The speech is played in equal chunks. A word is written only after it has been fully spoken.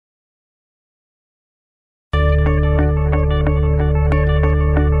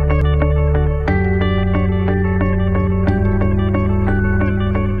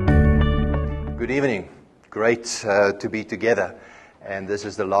great to be together, and this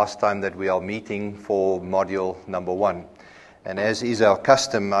is the last time that we are meeting for module number 1. And as is our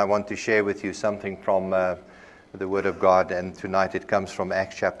custom, I want to share with you something from the Word of God, and tonight it comes from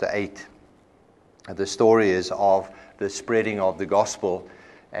Acts chapter 8. The story is of the spreading of the gospel,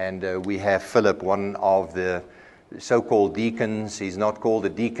 and we have Philip, one of the so-called deacons. He's not called a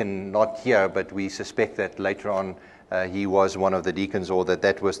deacon, not here, but we suspect that later on he was one of the deacons, or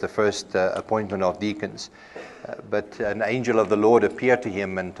that was the first appointment of deacons. But an angel of the Lord appeared to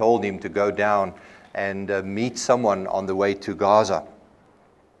him and told him to go down and meet someone on the way to Gaza.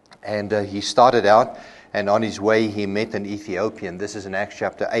 And he started out, and on his way he met an Ethiopian. This is in Acts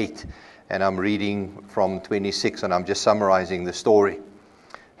chapter 8, and I'm reading from 26, and I'm just summarizing the story.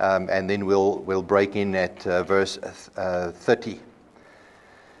 And then we'll break in at verse 30.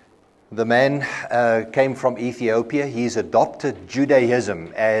 The man came from Ethiopia. He's adopted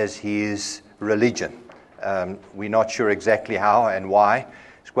Judaism as his religion. We're not sure exactly how and why.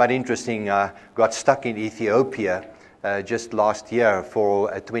 It's quite interesting. Got stuck in Ethiopia just last year for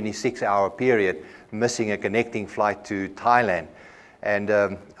a 26-hour period, missing a connecting flight to Thailand,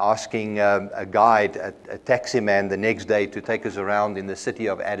 and asking a guide, a taxi man, the next day to take us around in the city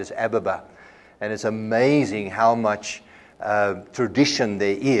of Addis Ababa. And it's amazing how much tradition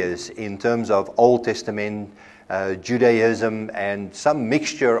there is in terms of Old Testament Judaism, and some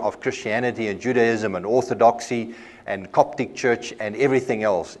mixture of Christianity and Judaism and Orthodoxy and Coptic Church and everything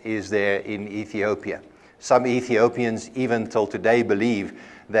else is there in Ethiopia. Some Ethiopians even till today believe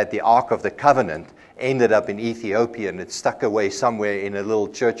that the Ark of the Covenant ended up in Ethiopia and it's stuck away somewhere in a little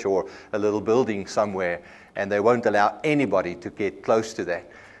church or a little building somewhere, and they won't allow anybody to get close to that.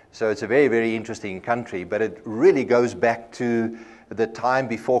 So it's a very, very interesting country, but it really goes back to the time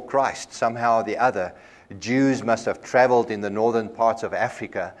before Christ. Somehow or the other, Jews must have traveled in the northern parts of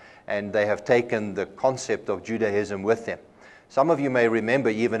Africa, and they have taken the concept of Judaism with them. Some of you may remember,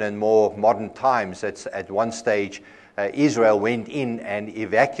 even in more modern times, that at one stage Israel went in and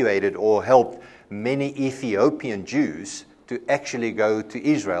evacuated or helped many Ethiopian Jews to actually go to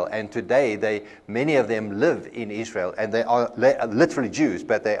Israel. And today, many of them live in Israel, and they are literally Jews,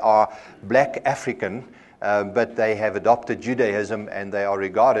 but they are black African, but they have adopted Judaism, and they are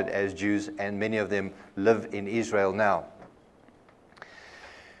regarded as Jews, and many of them live in Israel now.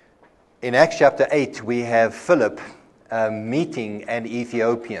 In Acts chapter 8, we have Philip meeting an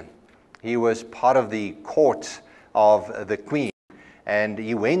Ethiopian. He was part of the court of the queen, and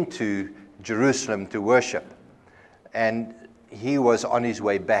he went to Jerusalem to worship. And he was on his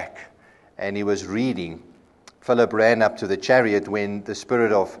way back, and he was reading. Philip ran up to the chariot when the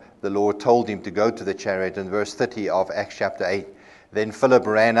Spirit of the Lord told him to go to the chariot, in verse 30 of Acts chapter 8. Then Philip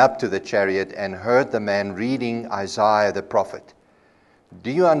ran up to the chariot and heard the man reading Isaiah the prophet.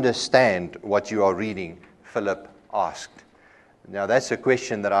 "Do you understand what you are reading?" Philip asked. Now that's a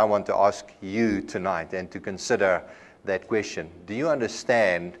question that I want to ask you tonight, and to consider that question. Do you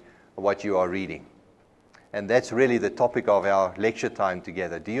understand what you are reading? And that's really the topic of our lecture time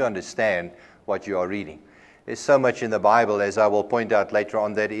together. Do you understand what you are reading? There's so much in the Bible, as I will point out later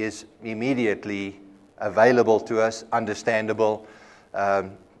on, that is immediately available to us, understandable.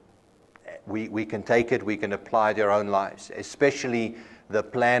 We can take it, we can apply it to our own lives, especially the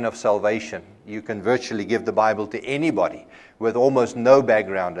plan of salvation. You can virtually give the Bible to anybody with almost no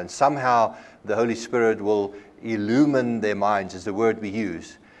background, and somehow the Holy Spirit will illumine their minds, is the word we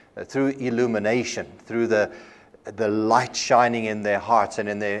use. Through illumination, through the light shining in their hearts and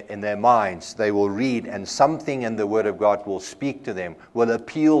in their minds, they will read, and something in the Word of God will speak to them, will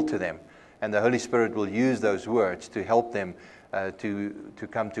appeal to them, and the Holy Spirit will use those words to help them to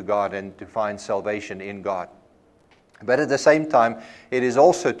come to God and to find salvation in God. But at the same time, it is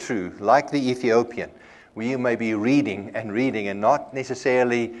also true, like the Ethiopian, we may be reading and not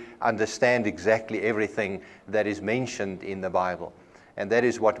necessarily understand exactly everything that is mentioned in the Bible. And that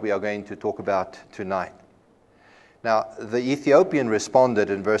is what we are going to talk about tonight. Now, the Ethiopian responded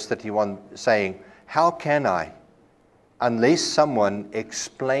in verse 31 saying, "How can I, unless someone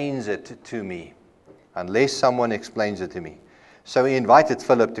explains it to me?" Unless someone explains it to me. So he invited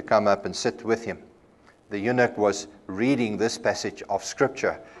Philip to come up and sit with him. The eunuch was reading this passage of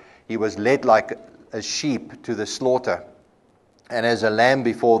Scripture. He was led like a sheep to the slaughter, and as a lamb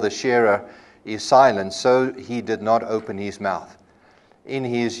before the shearer is silent, so he did not open his mouth. In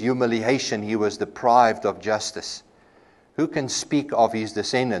his humiliation, he was deprived of justice. Who can speak of his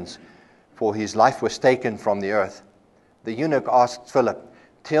descendants? For his life was taken from the earth. The eunuch asked Philip,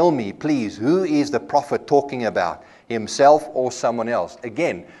 "Tell me, please, who is the prophet talking about, himself or someone else?"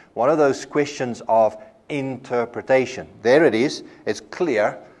 Again, one of those questions of interpretation. There it is. It's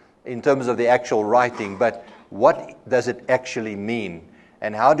clear. in terms of the actual writing, but what does it actually mean?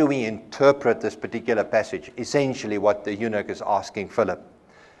 And how do we interpret this particular passage? Essentially what the eunuch is asking Philip.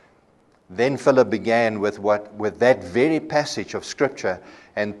 Then Philip began with that very passage of Scripture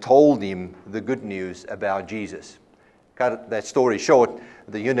and told him the good news about Jesus. Cut that story short,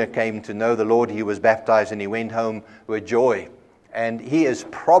 the eunuch came to know the Lord. He was baptized and he went home with joy. And he is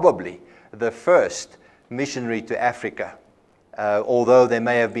probably the first missionary to Africa, although there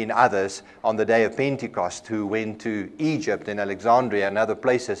may have been others on the day of Pentecost who went to Egypt and Alexandria and other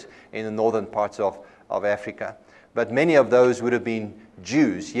places in the northern parts of Africa. But many of those would have been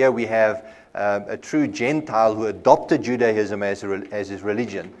Jews. Here we have a true Gentile who adopted Judaism as his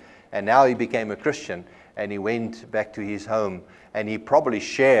religion, and now he became a Christian, and he went back to his home, and he probably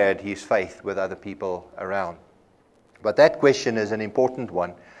shared his faith with other people around. But that question is an important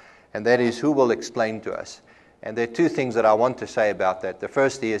one, and that is, who will explain to us? And there are two things that I want to say about that. The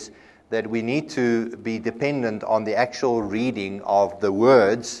first is that we need to be dependent on the actual reading of the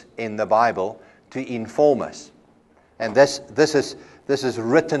words in the Bible to inform us. And this is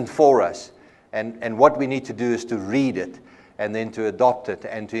written for us. And what we need to do is to read it and then to adopt it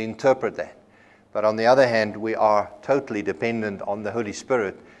and to interpret that. But on the other hand, we are totally dependent on the Holy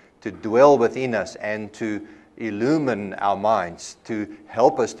Spirit to dwell within us and to illumine our minds, to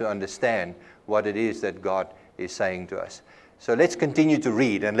help us to understand what it is that God is saying to us. So let's continue to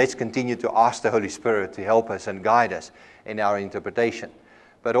read, and let's continue to ask the Holy Spirit to help us and guide us in our interpretation.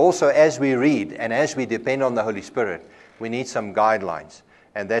 But also, as we read and as we depend on the Holy Spirit, we need some guidelines.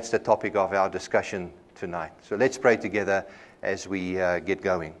 And that's the topic of our discussion tonight. So let's pray together as we get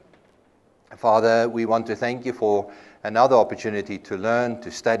going. Father, we want to thank you for another opportunity to learn, to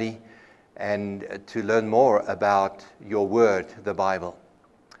study, and to learn more about your word, the Bible.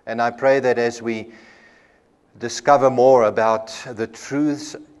 And I pray that as we discover more about the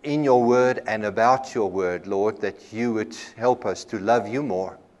truths in your word and about your word, Lord, that you would help us to love you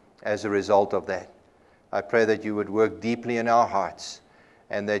more as a result of that. I pray that you would work deeply in our hearts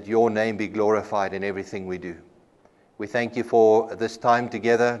and that your name be glorified in everything we do. We thank you for this time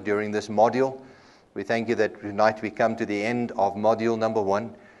together during this module. We thank you that tonight we come to the end of module number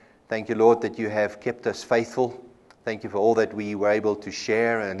 1. Thank you, Lord, that you have kept us faithful. Thank you for all that we were able to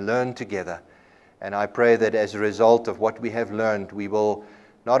share and learn together. And I pray that as a result of what we have learned, we will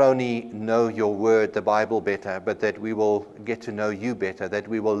not only know your word, the Bible, better, but that we will get to know you better, that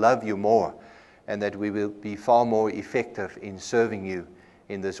we will love you more, and that we will be far more effective in serving you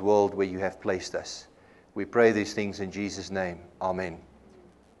in this world where you have placed us. We pray these things in Jesus' name. Amen.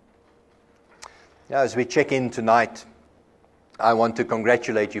 Now, as we check in tonight, I want to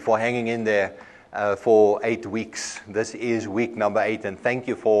congratulate you for hanging in there for 8 weeks. This is week number 8, and thank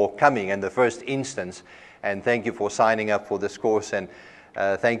you for coming in the first instance, and thank you for signing up for this course, and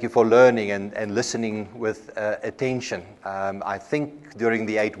thank you for learning and listening with attention. I think during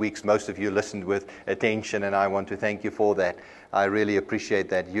the 8 weeks, most of you listened with attention, and I want to thank you for that. I really appreciate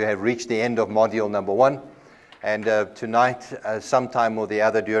that. You have reached the end of module number 1, and tonight, sometime or the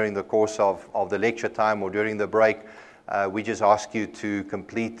other during the course of the lecture time or during the break, we just ask you to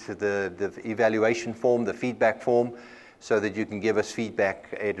complete the evaluation form, the feedback form, so that you can give us feedback.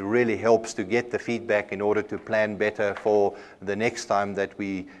 It really helps to get the feedback in order to plan better for the next time that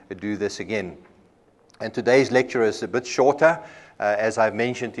we do this again. And today's lecture is a bit shorter. As I've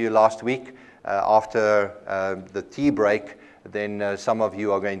mentioned to you last week, after the tea break, then some of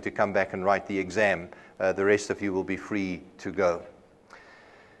you are going to come back and write the exam. The rest of you will be free to go.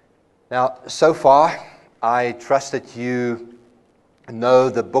 Now, so far, I trust that you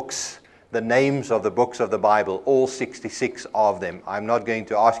know the books, the names of the books of the Bible, all 66 of them. I'm not going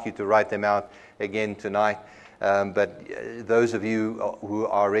to ask you to write them out again tonight, but those of you who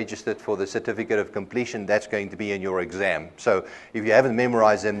are registered for the certificate of completion, that's going to be in your exam. So if you haven't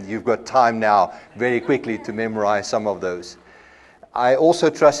memorized them, you've got time now very quickly to memorize some of those. I also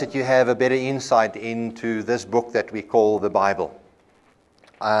trust that you have a better insight into this book that we call the Bible.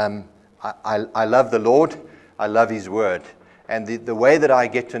 I love the Lord. I love His Word. And the way that I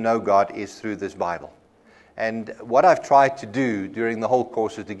get to know God is through this Bible. And what I've tried to do during the whole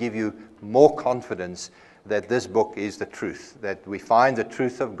course is to give you more confidence that this book is the truth, that we find the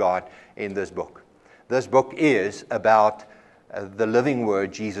truth of God in this book. This book is about the living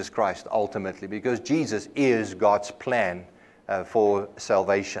Word, Jesus Christ, ultimately, because Jesus is God's plan for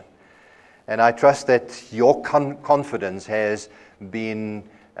salvation. And I trust that your confidence has been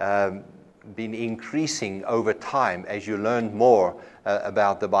increasing over time as you learn more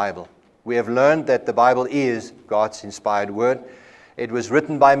about the Bible. We have learned that the Bible is God's inspired word. It was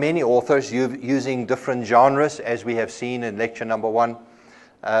written by many authors using different genres, as we have seen in lecture number 1.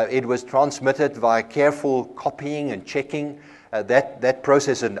 It was transmitted via careful copying and checking. That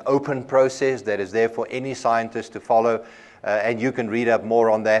process is an open process that is there for any scientist to follow. And you can read up more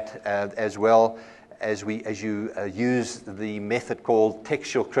on that as well as you use the method called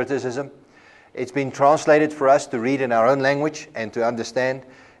textual criticism. It's been translated for us to read in our own language and to understand.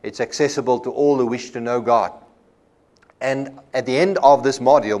 It's accessible to all who wish to know God. And at the end of this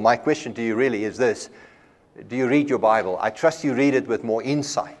module, my question to you really is this: do you read your Bible? I trust you read it with more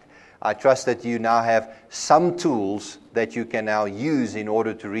insight. I trust that you now have some tools that you can now use in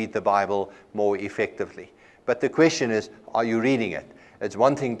order to read the Bible more effectively. But the question is, are you reading it? It's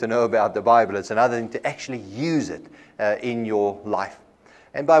one thing to know about the Bible. It's another thing to actually use it in your life.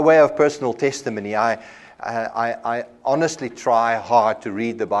 And by way of personal testimony, I honestly try hard to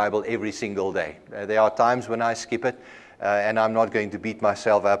read the Bible every single day. There are times when I skip it, and I'm not going to beat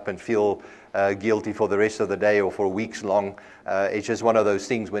myself up and feel guilty for the rest of the day or for weeks long. It's just one of those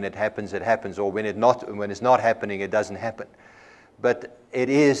things. When it happens, or when it's not happening, it doesn't happen. But it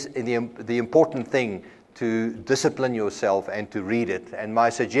is the important thing to discipline yourself and to read it. And my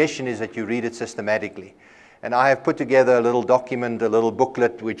suggestion is that you read it systematically. And I have put together a little document, a little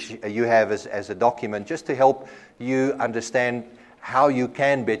booklet, which you have as a document, just to help you understand how you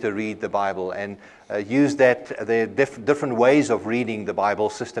can better read the Bible and use that. There are different ways of reading the Bible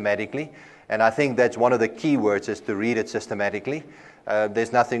systematically. And I think that's one of the key words, is to read it systematically.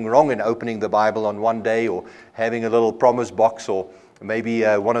 There's nothing wrong in opening the Bible on one day, or having a little promise box, or maybe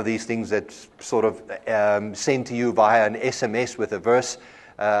one of these things that's sort of sent to you via an SMS with a verse.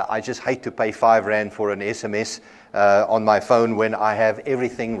 I just hate to pay R5 for an SMS on my phone when I have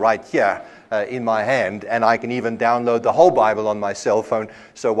everything right here in my hand, and I can even download the whole Bible on my cell phone.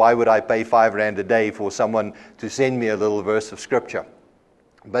 So why would I pay R5 a day for someone to send me a little verse of Scripture?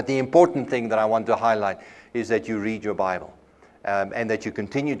 But the important thing that I want to highlight is that you read your Bible, and that you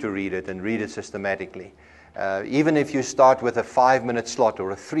continue to read it and read it systematically. Even if you start with a 5-minute slot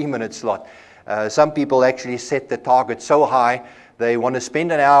or a 3-minute slot, some people actually set the target so high they want to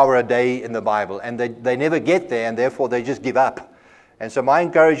spend an hour a day in the Bible, and they never get there, and therefore they just give up. And so my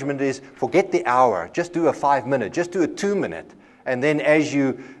encouragement is, forget the hour. Just do a 5-minute. Just do a 2-minute. And then as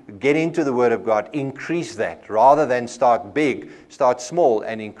you get into the Word of God, increase that. Rather than start big, start small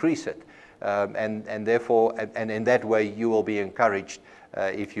and increase it. And therefore, and in that way, you will be encouraged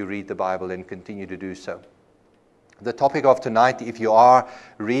if you read the Bible and continue to do so. The topic of tonight, if you are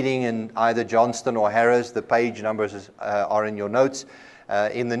reading in either Johnston or Harris, the page numbers are in your notes.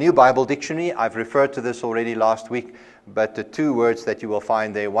 In the New Bible Dictionary, I've referred to this already last week, but the two words that you will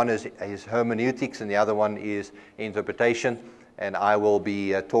find there, one is hermeneutics and the other one is interpretation, and I will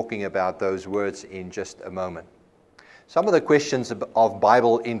be talking about those words in just a moment. Some of the questions of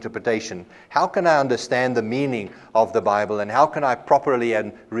Bible interpretation. How can I understand the meaning of the Bible, and how can I properly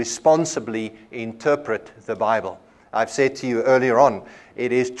and responsibly interpret the Bible? I've said to you earlier on,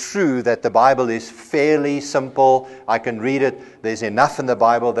 it is true that the Bible is fairly simple. I can read it. There's enough in the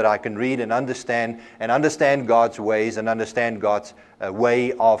Bible that I can read and understand God's ways and understand God's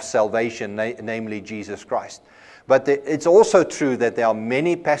way of salvation, namely Jesus Christ. But it's also true that there are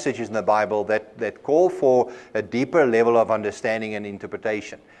many passages in the Bible that call for a deeper level of understanding and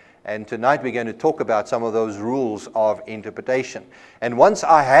interpretation. And tonight we're going to talk about some of those rules of interpretation. And once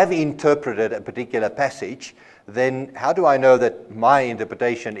I have interpreted a particular passage, then how do I know that my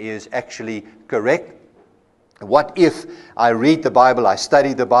interpretation is actually correct? What if I read the Bible, I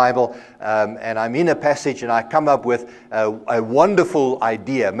study the Bible, and I'm in a passage and I come up with a wonderful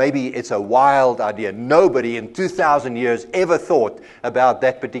idea. Maybe it's a wild idea. Nobody in 2,000 years ever thought about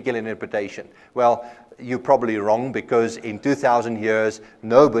that particular interpretation. Well, you're probably wrong, because in 2,000 years,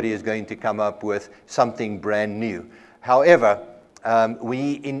 nobody is going to come up with something brand new. However,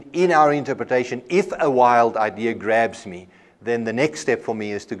 in our interpretation, if a wild idea grabs me, then the next step for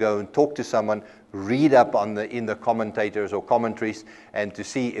me is to go and talk to someone, read up in the commentators or commentaries, and to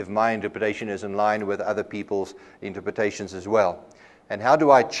see if my interpretation is in line with other people's interpretations as well. And how do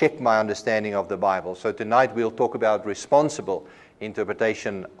I check my understanding of the Bible? So tonight we'll talk about responsible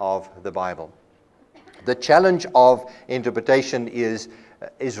interpretation of the Bible. The challenge of interpretation is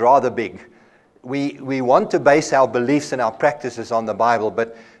rather big. We want to base our beliefs and our practices on the Bible,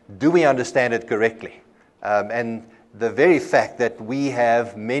 but do we understand it correctly? And the very fact that we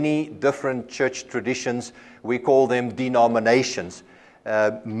have many different church traditions, we call them denominations,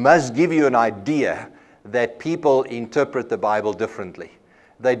 must give you an idea that people interpret the Bible differently.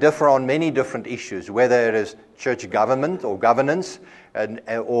 They differ on many different issues, whether it is church government or governance,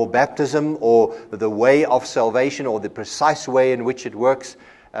 or baptism, or the way of salvation, or the precise way in which it works.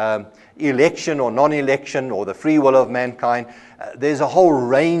 election or non-election, or the free will of mankind. There's a whole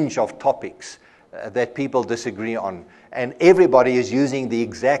range of topics that people disagree on. And everybody is using the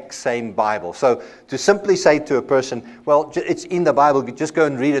exact same Bible. So to simply say to a person, well, it's in the Bible, just go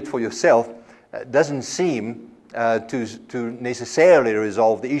and read it for yourself, doesn't seem to necessarily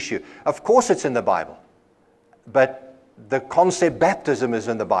resolve the issue. Of course it's in the Bible. But the concept baptism is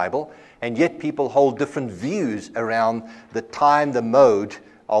in the Bible, and yet people hold different views around the time, the mode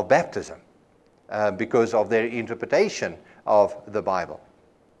of baptism, because of their interpretation of the Bible.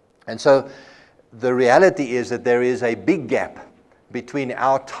 And so the reality is that there is a big gap between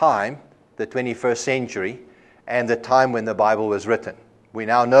our time, the 21st century, and the time when the Bible was written. We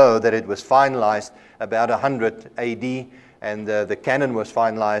now know that it was finalized about 100 AD, and the canon was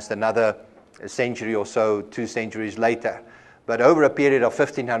finalized another century or so, 2 centuries later. But over a period of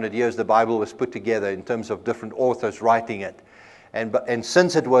 1,500 years, the Bible was put together in terms of different authors writing it. And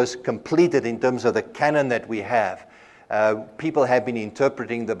since it was completed in terms of the canon that we have, people have been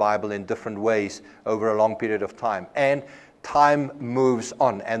interpreting the Bible in different ways over a long period of time. And time moves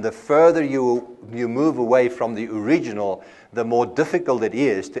on. And the further you move away from the original, the more difficult it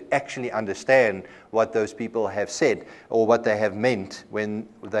is to actually understand what those people have said or what they have meant when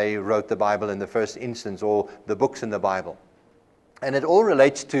they wrote the Bible in the first instance, or the books in the Bible. And it all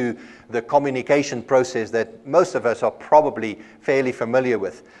relates to the communication process that most of us are probably fairly familiar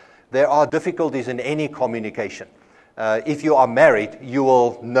with. There are difficulties in any communication. If you are married, you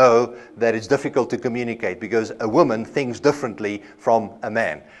will know that it's difficult to communicate because a woman thinks differently from a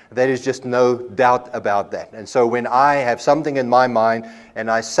man. There is just no doubt about that. And so when I have something in my mind and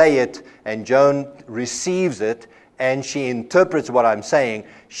I say it and Joan receives it and she interprets what I'm saying,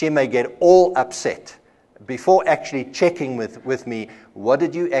 she may get all upset before actually checking with me, what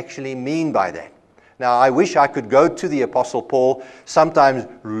did you actually mean by that? Now, I wish I could go to the Apostle Paul, sometimes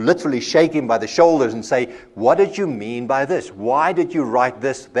literally shake him by the shoulders and say, what did you mean by this? Why did you write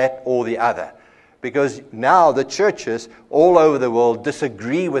this, that, or the other? Because now the churches all over the world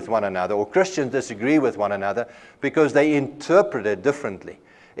disagree with one another, or Christians disagree with one another, because they interpret it differently.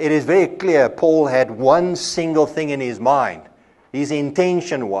 It is very clear Paul had one single thing in his mind. His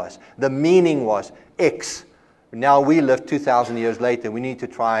intention was, the meaning was X. Now we live 2,000 years later. We need to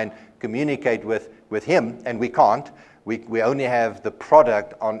try and communicate with him, and we can't. We only have the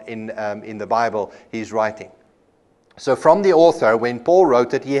product in the Bible he's writing. So from the author, when Paul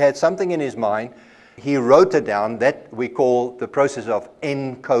wrote it, he had something in his mind. He wrote it down. That we call the process of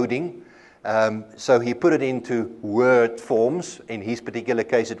encoding. So he put it into word forms. In his particular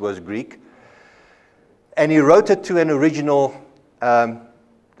case, it was Greek. And he wrote it to an original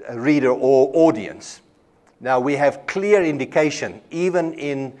reader or audience. Now we have clear indication, even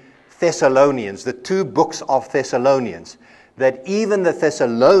in Thessalonians, the 2 books of Thessalonians, that even the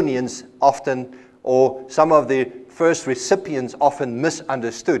Thessalonians often, or some of the first recipients often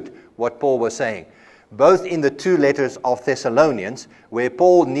misunderstood what Paul was saying. Both in the 2 letters of Thessalonians, where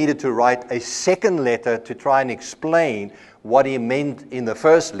Paul needed to write a second letter to try and explain what he meant in the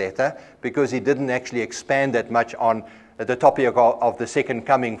first letter, because he didn't actually expand that much on the topic of the second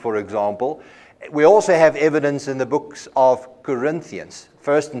coming, for example. We also have evidence in the books of Corinthians,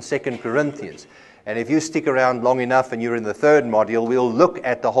 1st and 2nd Corinthians. And if you stick around long enough and you're in the 3rd module, we'll look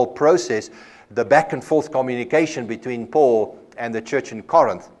at the whole process, the back and forth communication between Paul and the church in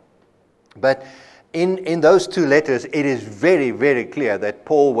Corinth. But in those 2 letters, it is very, very clear that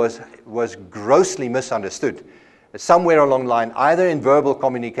Paul was grossly misunderstood, somewhere along the line, either in verbal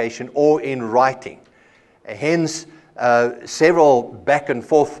communication or in writing. Hence, several back and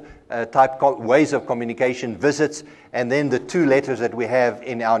forth type ways of communication, visits, and then the 2 letters that we have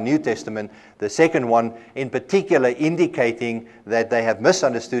in our New Testament, the second one in particular indicating that they have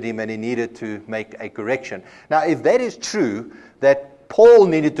misunderstood him and he needed to make a correction. Now, if that is true, that Paul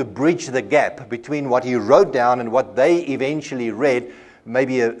needed to bridge the gap between what he wrote down and what they eventually read,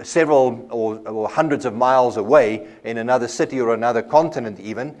 maybe several or hundreds of miles away in another city or another continent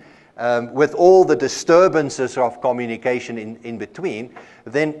even, with all the disturbances of communication in between,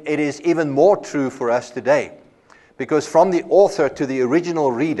 then it is even more true for us today. Because from the author to the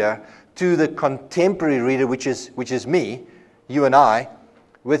original reader to the contemporary reader, which is me, you and I,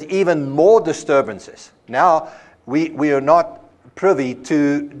 with even more disturbances. Now, we are not privy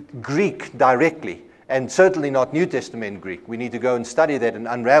to Greek directly, and certainly not New Testament Greek. We need to go and study that and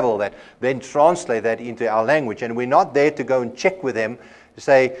unravel that, then translate that into our language. And we're not there to go and check with them to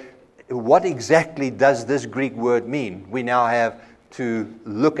say, what exactly does this Greek word mean? We now have to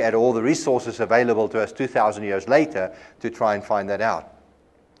look at all the resources available to us 2,000 years later to try and find that out.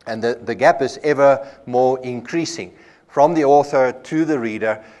 And the gap is ever more increasing. from the author to the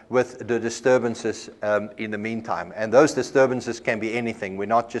reader with the disturbances in the meantime. And those disturbances can be anything. We're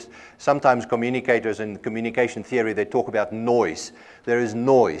not just, sometimes communicators in communication theory, they talk about noise. There is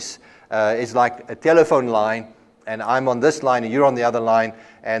noise. It's like a telephone line, and I'm on this line and you're on the other line,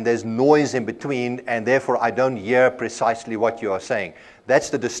 and there's noise in between, and therefore I don't hear precisely what you are saying. That's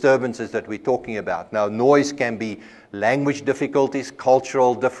the disturbances that we're talking about. Now, noise can be language difficulties,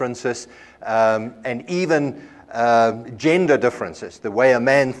 cultural differences, and even gender differences, the way a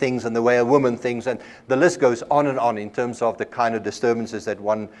man thinks and the way a woman thinks, and the list goes on and on in terms of the kind of disturbances that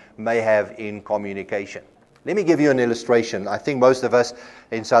one may have in communication. Let me give you an illustration. I think most of us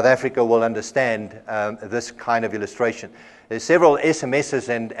in South Africa will understand this kind of illustration. There's several SMSs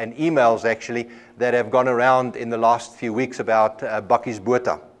and emails actually that have gone around in the last few weeks about Bakkies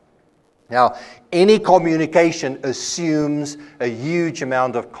Botha. Now, any communication assumes a huge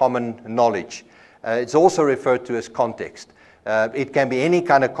amount of common knowledge. It's also referred to as context. It can be any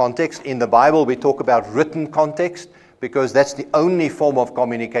kind of context. In the Bible, we talk about written context because that's the only form of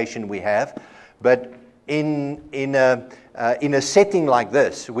communication we have. But in a setting like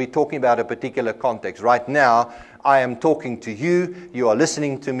this, we're talking about a particular context. Right now, I am talking to you, you are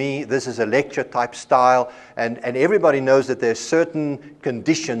listening to me, this is a lecture type style, and everybody knows that there's certain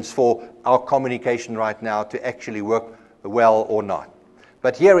conditions for our communication right now to actually work well or not.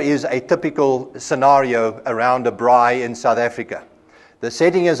 But here is a typical scenario around a braai in South Africa. The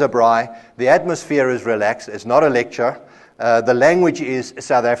setting is a braai, the atmosphere is relaxed, it's not a lecture, the language is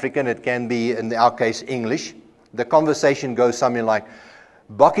South African, it can be, in our case, English. The conversation goes something like,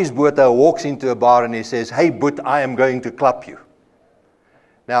 Bakkies Botha walks into a bar and he says, "Hey, Boet, I am going to club you."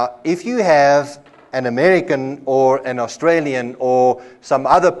 Now, if you have an American or an Australian or some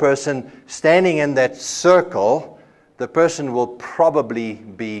other person standing in that circle, the person will probably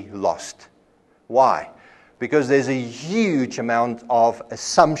be lost. Why? Because there's a huge amount of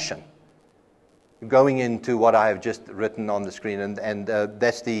assumption going into what I have just written on the screen, and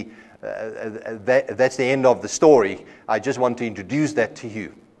that's the end of the story. I just want to introduce that to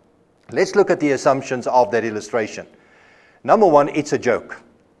you. Let's look at the assumptions of that illustration. Number one, it's a joke.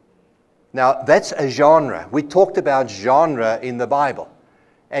 Now, that's a genre. We talked about genre in the Bible.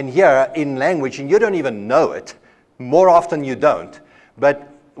 And here, in language, and you don't even know it, more often you don't, but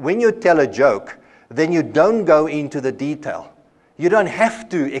when you tell a joke, then you don't go into the detail. You don't have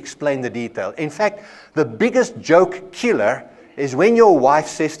to explain the detail. In fact, the biggest joke killer is when your wife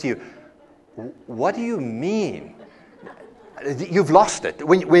says to you, "What do you mean?" You've lost it.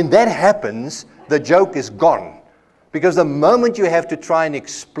 When that happens, the joke is gone. Because the moment you have to try and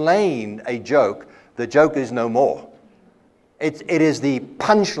explain a joke, the joke is no more. It is the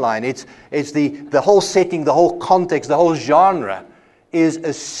punchline. It's the whole setting, the whole context, the whole genre is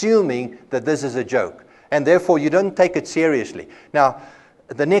assuming that this is a joke. And therefore, you don't take it seriously. Now,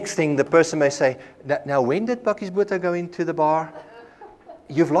 the next thing, the person may say, "Now, when did Bakkies Botha go into the bar?"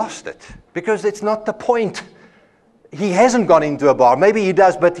 You've lost it, because it's not the point. He hasn't gone into a bar. Maybe he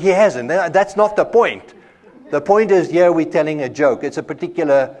does, but he hasn't. That's not the point. The point is, here we're telling a joke. It's a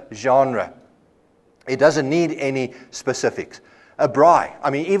particular genre. It doesn't need any specifics. A braai,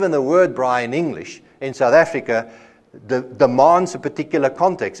 I mean, even the word braai in English, in South Africa, demands a particular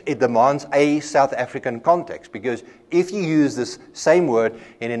context. It demands a South African context, because if you use this same word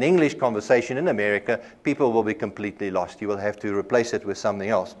in an English conversation in America, people will be completely lost. You will have to replace it with something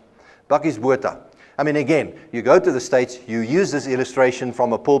else. Bakkies Botha. I mean, again, you go to the States, you use this illustration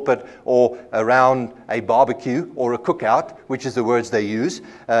from a pulpit or around a barbecue or a cookout, which is the words they use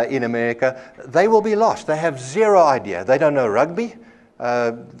in America, they will be lost. They have zero idea. They don't know rugby.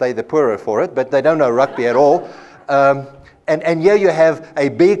 They're the poorer for it, but they don't know rugby at all. And here you have a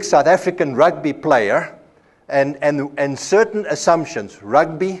big South African rugby player and certain assumptions.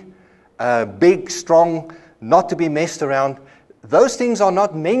 Rugby, big, strong, not to be messed around. Those things are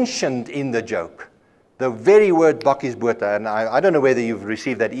not mentioned in the joke. The very word Bakkies Botha, and I don't know whether you've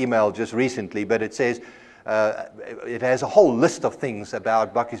received that email just recently, but it says, it has a whole list of things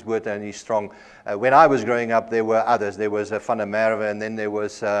about Bakkies Botha and he's strong. When I was growing up, there were others. There was Van der Merwe, and then there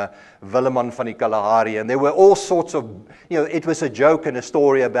was Willeman van die Kalahari, and there were all sorts of, it was a joke and a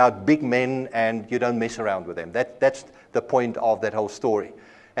story about big men, and you don't mess around with them. That's the point of that whole story.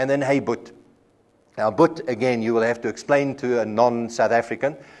 And then, hey, Boet. Now, Boet, again, you will have to explain to a non-South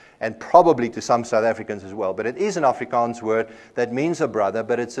African, and probably to some South Africans as well. But it is an Afrikaans word that means a brother,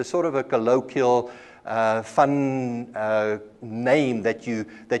 but it's a sort of a colloquial, fun name that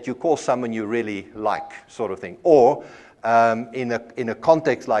you call someone you really like, sort of thing. Or in a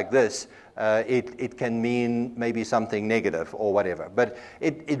context like this, it can mean maybe something negative or whatever. But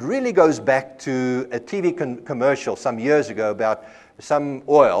it really goes back to a TV commercial some years ago about some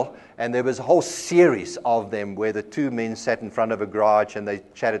oil, and there was a whole series of them where the two men sat in front of a garage and they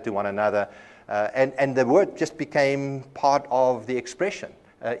chatted to one another, and the word just became part of the expression.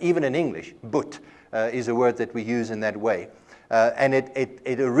 Even in English, but is a word that we use in that way. And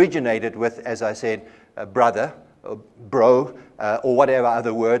it originated with, as I said, brother, bro, or whatever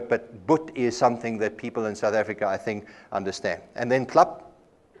other word, but is something that people in South Africa, I think, understand. And then klap,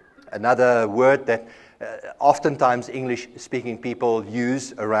 another word that oftentimes English-speaking people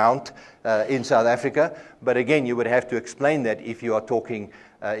use around in South Africa. But again, you would have to explain that if you are talking,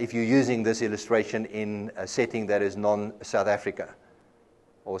 if you're using this illustration in a setting that is non-South Africa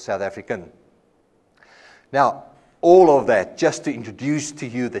or South African. Now, all of that just to introduce to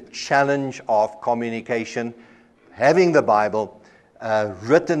you the challenge of communication, having the Bible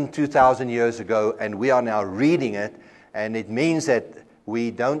written 2,000 years ago, and we are now reading it, and it means that we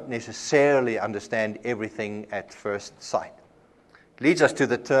don't necessarily understand everything at first sight. It leads us to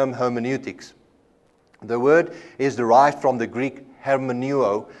the term hermeneutics. The word is derived from the Greek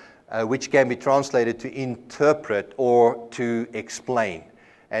hermeneuo, which can be translated to interpret or to explain.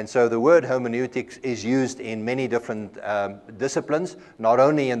 And so the word hermeneutics is used in many different disciplines, not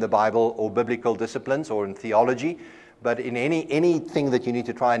only in the Bible or biblical disciplines or in theology, but in anything that you need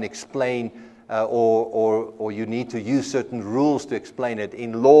to try and explain or you need to use certain rules to explain it.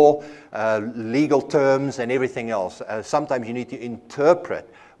 In law, legal terms and everything else. Sometimes you need to interpret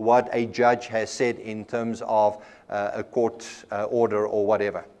what a judge has said in terms of a court order or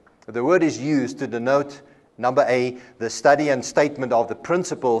whatever. The word is used to denote, number A, the study and statement of the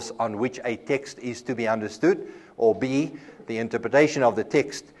principles on which a text is to be understood, or B, the interpretation of the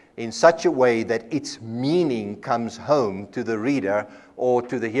text in such a way that its meaning comes home to the reader or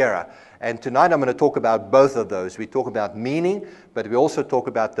to the hearer. And tonight I'm going to talk about both of those. We talk about meaning, but we also talk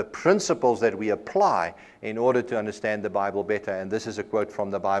about the principles that we apply in order to understand the Bible better. And this is a quote from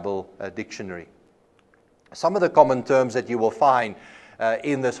the Bible dictionary. Some of the common terms that you will find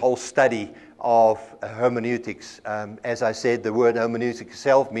in this whole study of hermeneutics. As I said, the word hermeneutic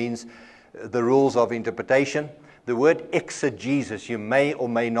itself means the rules of interpretation. The word exegesis you may or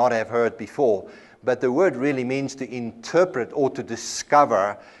may not have heard before, but the word really means to interpret or to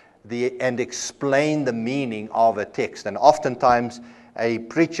discover and explain the meaning of a text. And oftentimes a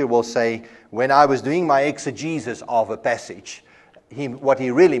preacher will say, when I was doing my exegesis of a passage, what he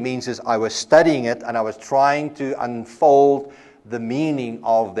really means is I was studying it and I was trying to unfold the meaning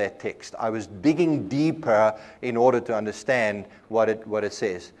of that text. I was digging deeper in order to understand what it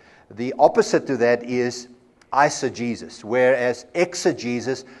says. The opposite to that is eisegesis, whereas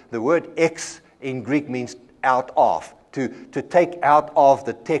exegesis, the word ex in Greek means out of, to take out of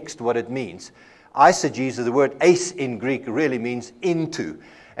the text what it means. Eisegesis, the word eis in Greek really means into,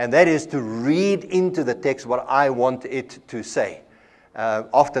 and that is to read into the text what I want it to say.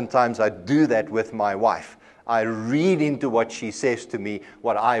 Oftentimes I do that with my wife. I read into what she says to me,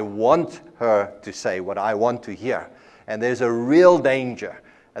 what I want her to say, what I want to hear. And there's a real danger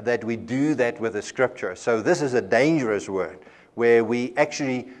that we do that with the Scripture. So this is a dangerous word, where we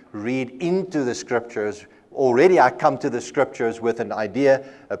actually read into the Scriptures. Already I come to the Scriptures with an idea,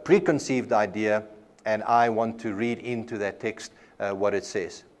 a preconceived idea, and I want to read into that text what it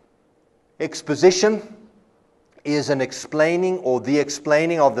says. Exposition is an explaining or the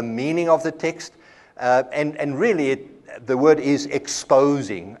explaining of the meaning of the text. And really, the word is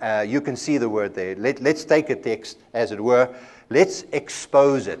exposing. You can see the word there. Let's take a text, as it were. Let's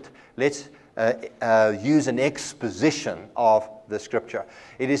expose it. Let's use an exposition of the Scripture.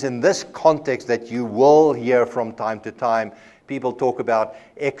 It is in this context that you will hear from time to time people talk about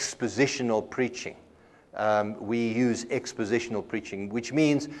expositional preaching. We use expositional preaching, which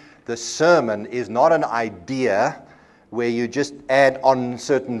means the sermon is not an idea where you just add on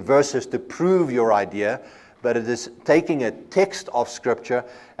certain verses to prove your idea, but it is taking a text of Scripture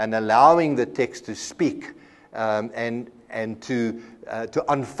and allowing the text to speak and to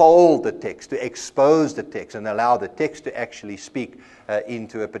unfold the text, to expose the text, and allow the text to actually speak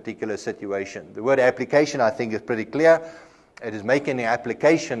into a particular situation. The word application, I think, is pretty clear. It is making an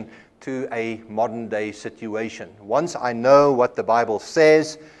application to a modern-day situation. Once I know what the Bible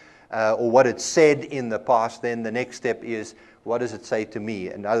says, or what it said in the past, then the next step is, what does it say to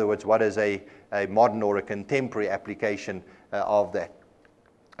me? In other words, what is a modern or a contemporary application of that?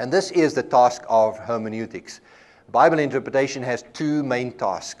 And this is the task of hermeneutics. Bible interpretation has two main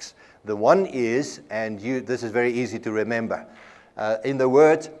tasks. The one is, this is very easy to remember, in the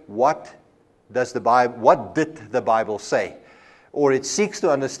words, what did the Bible say? or it seeks to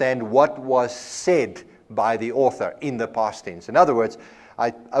understand what was said by the author in the past tense. In other words,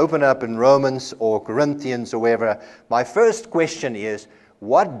 I open up in Romans or Corinthians or wherever, my first question is,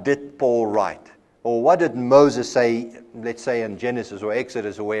 what did Paul write? Or what did Moses say, let's say in Genesis or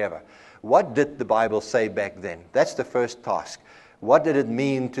Exodus or wherever? What did the Bible say back then? That's the first task. What did it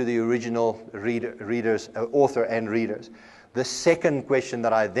mean to the original readers, author and readers? The second question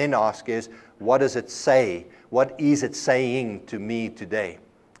that I then ask is, what does it say? What is it saying to me today?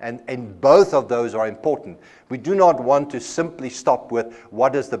 And both of those are important. We do not want to simply stop with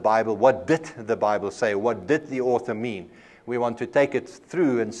what did the Bible say? What did the author mean? We want to take it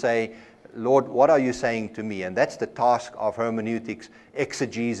through and say, Lord, what are you saying to me? And that's the task of hermeneutics,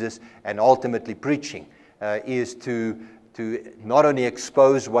 exegesis, and ultimately preaching, is to not only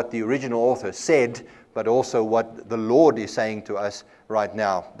expose what the original author said, but also what the Lord is saying to us right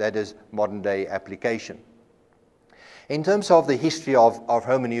now. That is modern day application. In terms of the history of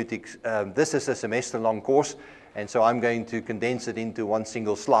hermeneutics, this is a semester-long course, and so I'm going to condense it into one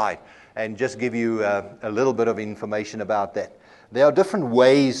single slide and just give you a little bit of information about that. There are different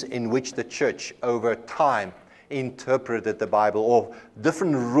ways in which the church over time interpreted the Bible, or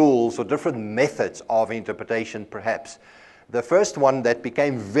different rules or different methods of interpretation perhaps. The first one that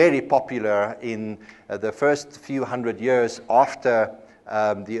became very popular in the first few hundred years after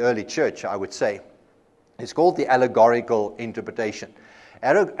the early church, I would say, is called the allegorical interpretation.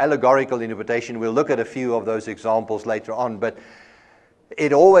 Allegorical interpretation, we'll look at a few of those examples later on, but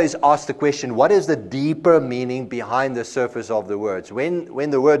it always asks the question, what is the deeper meaning behind the surface of the words? When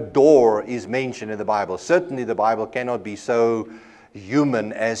the word door is mentioned in the Bible, certainly the Bible cannot be so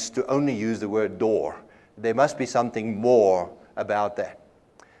human as to only use the word door. There must be something more about that.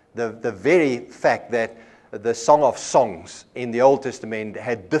 The very fact that the Song of Songs in the Old Testament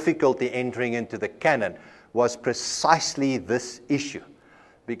had difficulty entering into the canon was precisely this issue.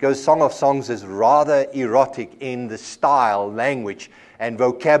 Because Song of Songs is rather erotic in the style, language, and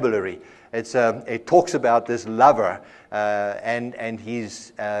vocabulary. It talks about this lover and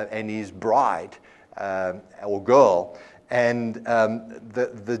his bride or girl. And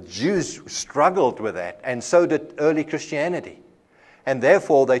the Jews struggled with that, and so did early Christianity. And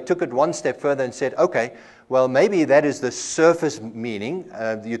therefore, they took it one step further and said, okay, well, maybe that is the surface meaning.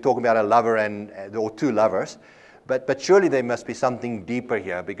 You're talking about a lover or two lovers. But surely there must be something deeper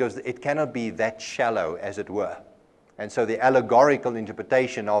here, because it cannot be that shallow, as it were. And so the allegorical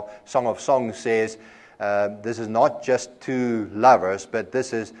interpretation of Song of Songs says, this is not just two lovers, but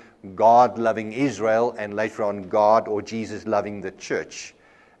this is God loving Israel, and later on God or Jesus loving the church.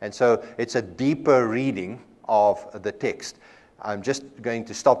 And so it's a deeper reading of the text. I'm just going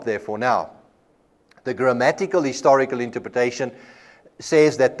to stop there for now. The grammatical historical interpretation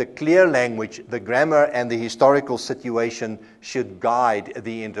says that the clear language, the grammar, and the historical situation should guide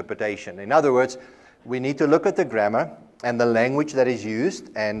the interpretation. In other words, we need to look at the grammar and the language that is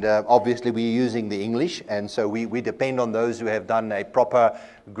used, and obviously we're using the English, and so we depend on those who have done a proper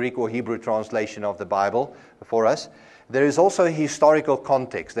Greek or Hebrew translation of the Bible for us. There is also a historical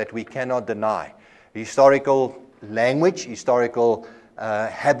context that we cannot deny. Historical language, historical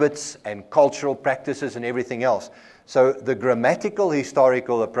habits and cultural practices and everything else. So the grammatical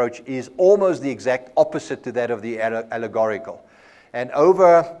historical approach is almost the exact opposite to that of the allegorical. And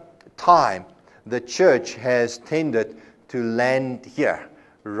over time, the church has tended to land here.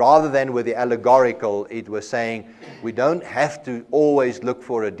 Rather than with the allegorical, it was saying we don't have to always look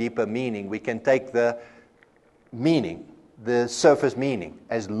for a deeper meaning. We can take the meaning, the surface meaning,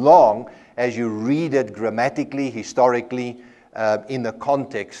 as long as you read it grammatically, historically, in the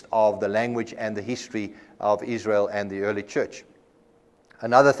context of the language and the history of Israel and the early church.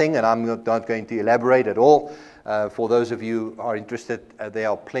 Another thing, and I'm not going to elaborate at all, for those of you who are interested, there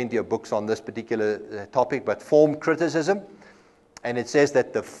are plenty of books on this particular topic, but form criticism. And it says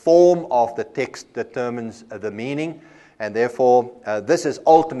that the form of the text determines the meaning, and therefore this has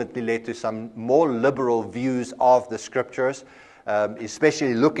ultimately led to some more liberal views of the scriptures,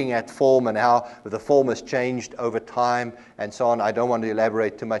 especially looking at form and how the form has changed over time and so on. I don't want to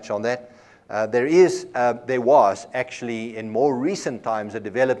elaborate too much on that. There was actually in more recent times a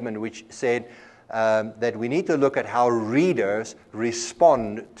development which said that we need to look at how readers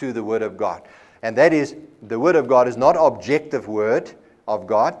respond to the Word of God. And that is, the Word of God is not objective Word of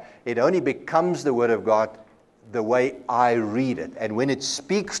God. It only becomes the Word of God the way I read it. And when it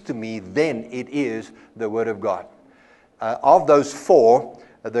speaks to me, then it is the Word of God. Of those four,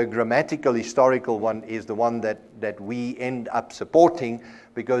 the grammatical historical one is the one that we end up supporting,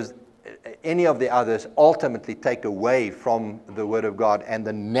 because any of the others ultimately take away from the Word of God and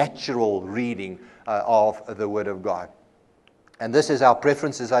the natural reading of the Word of God. And this is our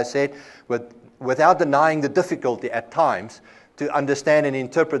preference, as I said, without denying the difficulty at times to understand and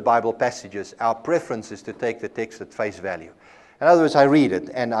interpret Bible passages. Our preference is to take the text at face value. In other words, I read it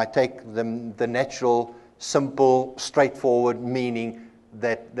and I take the natural, simple, straightforward meaning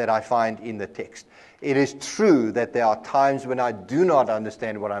that I find in the text. It is true that there are times when I do not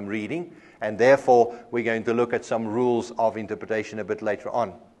understand what I'm reading, and therefore we're going to look at some rules of interpretation a bit later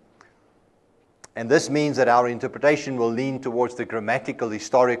on. And this means that our interpretation will lean towards the grammatical,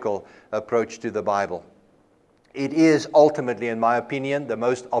 historical approach to the Bible. It is ultimately, in my opinion, the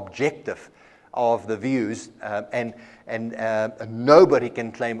most objective of the views, and nobody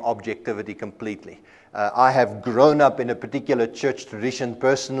can claim objectivity completely. I have grown up in a particular church tradition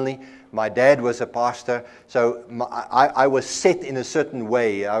personally. My dad was a pastor, so I was set in a certain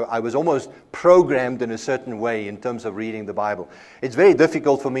way. I was almost programmed in a certain way in terms of reading the Bible. It's very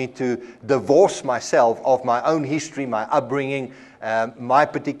difficult for me to divorce myself of my own history, my upbringing, my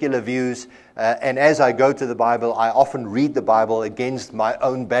particular views, and as I go to the Bible, I often read the Bible against my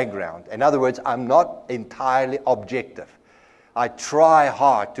own background. In other words, I'm not entirely objective. I try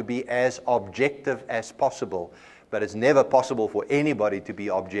hard to be as objective as possible, but it's never possible for anybody to be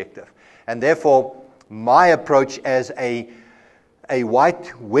objective. And therefore, my approach as a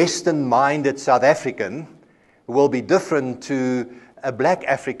white, Western-minded South African will be different to a black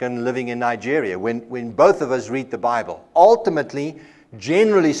African living in Nigeria when both of us read the Bible. Ultimately,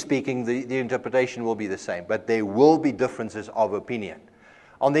 generally speaking, the interpretation will be the same, but there will be differences of opinion.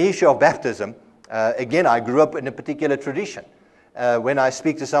 On the issue of baptism, again, I grew up in a particular tradition. When I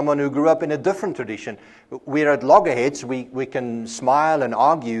speak to someone who grew up in a different tradition, we're at loggerheads. We can smile and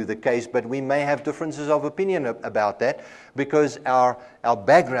argue the case, but we may have differences of opinion about that because our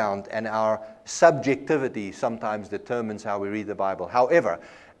background and our subjectivity sometimes determines how we read the Bible. However,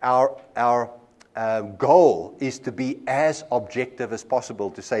 our goal is to be as objective as possible,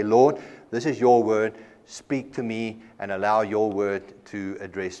 to say, Lord, this is your word, speak to me and allow your word to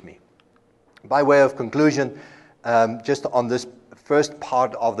address me. By way of conclusion, just on this first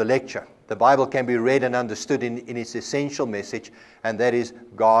part of the lecture, the Bible can be read and understood in its essential message, and that is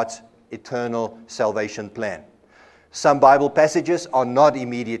God's eternal salvation plan. Some Bible passages are not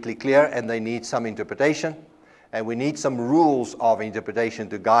immediately clear and they need some interpretation, and we need some rules of interpretation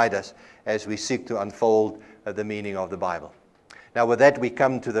to guide us as we seek to unfold the meaning of the Bible. Now with that we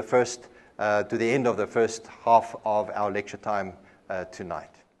come to the end of the first half of our lecture time tonight.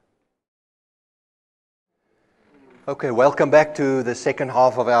 Okay, welcome back to the second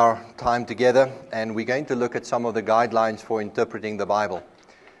half of our time together, and we're going to look at some of the guidelines for interpreting the Bible.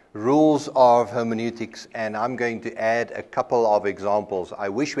 Rules of hermeneutics, and I'm going to add a couple of examples. I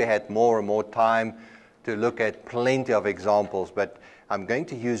wish we had more and more time to look at plenty of examples, but I'm going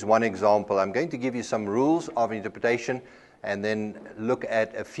to use one example. I'm going to give you some rules of interpretation and then look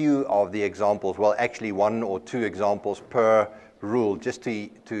at a few of the examples. Well, actually one or two examples per rule, just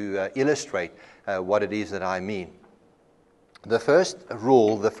to illustrate what it is that I mean. The first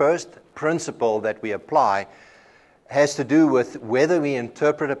rule, the first principle that we apply has to do with whether we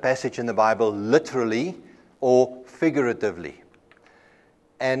interpret a passage in the Bible literally or figuratively.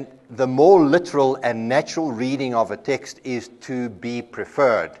 And the more literal and natural reading of a text is to be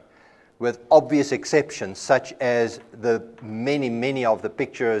preferred, with obvious exceptions, such as the many of the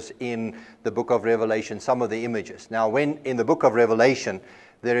pictures in the book of Revelation, some of the images. Now, when in the book of Revelation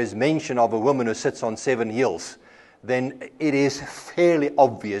there is mention of a woman who sits on 7 hills, then it is fairly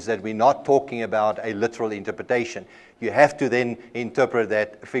obvious that we're not talking about a literal interpretation. You have to then interpret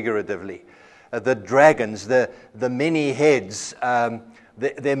that figuratively. The dragons, the many heads, there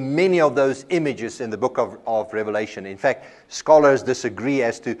are many of those images in the book of Revelation. In fact, scholars disagree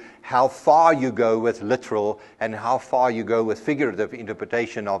as to how far you go with literal and how far you go with figurative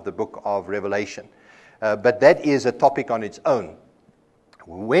interpretation of the book of Revelation. But that is a topic on its own.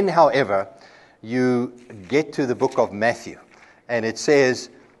 When, however, you get to the book of Matthew, and it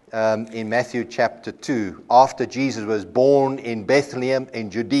says in Matthew chapter 2, after Jesus was born in Bethlehem in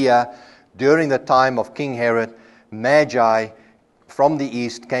Judea, during the time of King Herod, Magi from the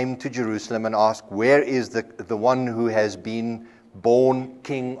east came to Jerusalem and asked, where is the one who has been born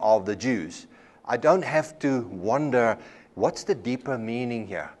King of the Jews? I don't have to wonder, what's the deeper meaning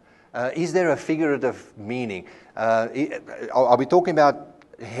here? Is there a figurative meaning? Are we talking about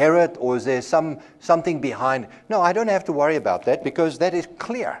Herod, or is there something behind? No, I don't have to worry about that because that is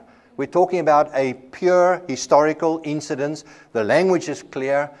clear. We're talking about a pure historical incident. The language is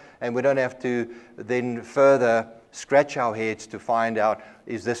clear, and we don't have to then further scratch our heads to find out,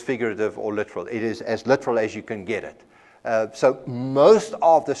 is this figurative or literal? It is as literal as you can get it. So most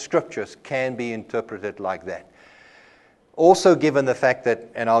of the scriptures can be interpreted like that. Also, given the fact that,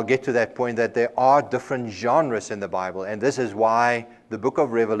 and I'll get to that point, that there are different genres in the Bible, and this is why the book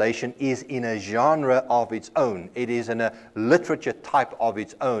of Revelation is in a genre of its own. It is in a literature type of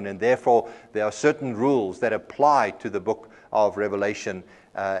its own, and therefore there are certain rules that apply to the book of Revelation,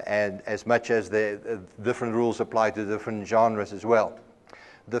 and as much as the different rules apply to different genres as well.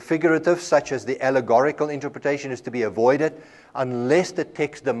 The figurative, such as the allegorical interpretation, is to be avoided unless the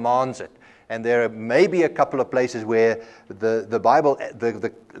text demands it. And there may be a couple of places where the Bible,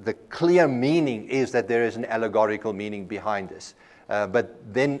 the clear meaning is that there is an allegorical meaning behind this. But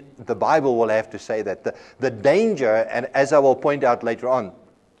then the Bible will have to say that. The danger, and as I will point out later on,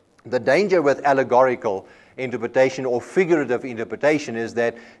 the danger with allegorical interpretation or figurative interpretation is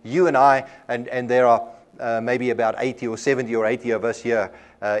that you and I, and there are maybe about 80 or 70 or 80 of us here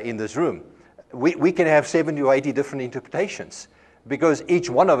in this room, we can have 70 or 80 different interpretations, because each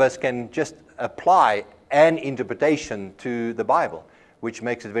one of us can just apply an interpretation to the Bible, which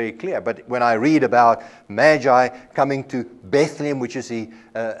makes it very clear. But when I read about Magi coming to Bethlehem, which is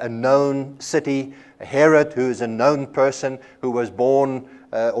a known city, Herod, who is a known person who was born,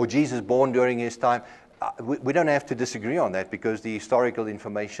 or Jesus born during his time, we don't have to disagree on that, because the historical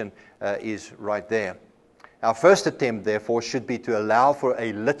information is right there. Our first attempt, therefore, should be to allow for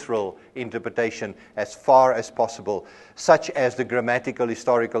a literal interpretation as far as possible, such as the grammatical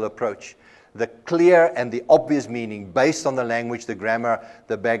historical approach. The clear and the obvious meaning based on the language, the grammar,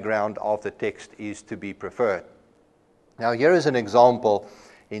 the background of the text is to be preferred. Now, here is an example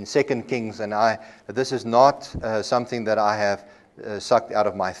in 2 Kings, and this is not something that I have sucked out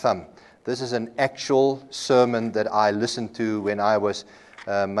of my thumb. This is an actual sermon that I listened to when I was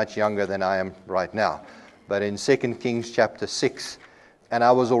much younger than I am right now. But in 2 Kings chapter 6, and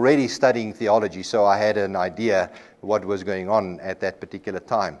I was already studying theology, so I had an idea what was going on at that particular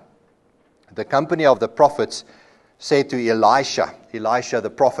time. The company of the prophets said to Elisha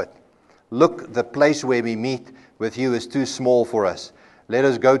the prophet, "Look, the place where we meet with you is too small for us. Let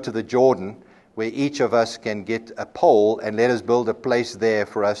us go to the Jordan, where each of us can get a pole, and let us build a place there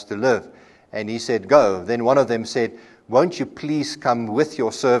for us to live." And he said, "Go." Then one of them said, "Won't you please come with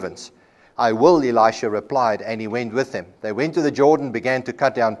your servants?" "I will," Elisha replied, and he went with them. They went to the Jordan, began to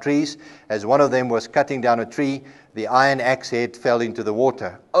cut down trees. As one of them was cutting down a tree, the iron axe head fell into the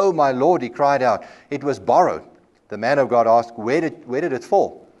water. "Oh, my Lord," he cried out, "it was borrowed." The man of God asked, where did it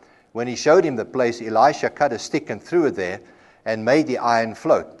fall? When he showed him the place, Elisha cut a stick and threw it there and made the iron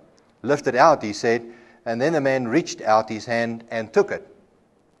float. "Lift it out," he said, and then the man reached out his hand and took it.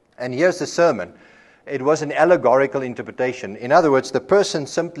 And here's the sermon. It was an allegorical interpretation. In other words, the person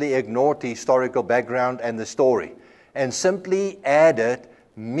simply ignored the historical background and the story and simply added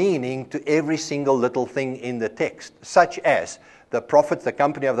meaning to every single little thing in the text, such as the prophets, the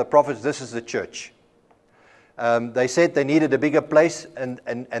company of the prophets. This is the church. They said they needed a bigger place, and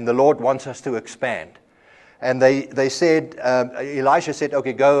the Lord wants us to expand. And they said, Elisha said,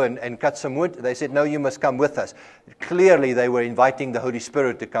 "Okay, go and cut some wood." They said, "No, you must come with us." Clearly, they were inviting the Holy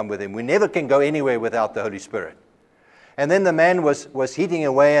Spirit to come with him. We never can go anywhere without the Holy Spirit. And then the man was heating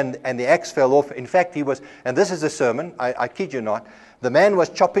away, and the axe fell off. In fact, he was, and this is a sermon, I kid you not, the man was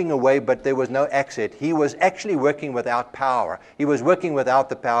chopping away, but there was no axe head. He was actually working without power. He was working without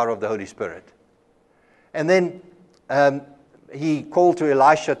the power of the Holy Spirit. And then he called to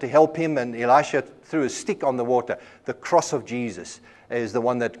Elisha to help him, and Elisha threw a stick on the water. The cross of Jesus is the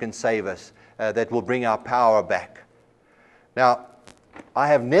one that can save us, that will bring our power back. Now, I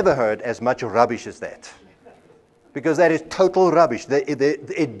have never heard as much rubbish as that, because that is total rubbish.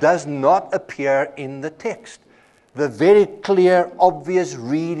 It does not appear in the text. The very clear, obvious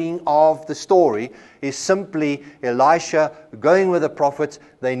reading of the story is simply Elisha going with the prophets.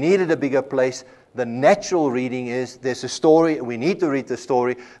 They needed a bigger place. The natural reading is there's a story. We need to read the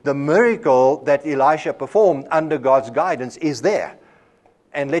story. The miracle that Elisha performed under God's guidance is there.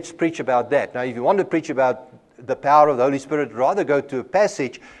 And let's preach about that. Now, if you want to preach about the power of the Holy Spirit, rather go to a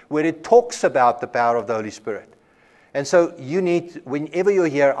passage where it talks about the power of the Holy Spirit. And so you need, whenever you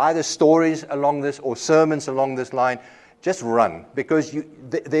hear either stories along this or sermons along this line, just run, because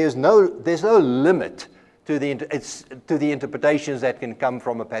there's no limit to the interpretations that can come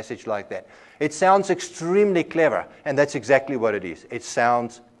from a passage like that. It sounds extremely clever, and that's exactly what it is. It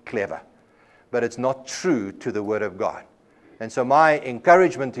sounds clever, but it's not true to the Word of God. And so my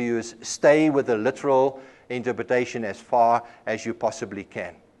encouragement to you is stay with the literal interpretation as far as you possibly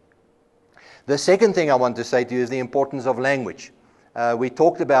can. The second thing I want to say to you is the importance of language. We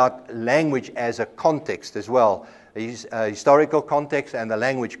talked about language as a context as well, historical context and the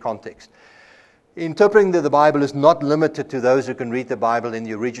language context. Interpreting the Bible is not limited to those who can read the Bible in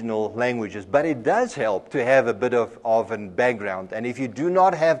the original languages, but it does help to have a bit of a background. And if you do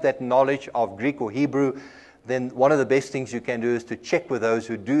not have that knowledge of Greek or Hebrew, then one of the best things you can do is to check with those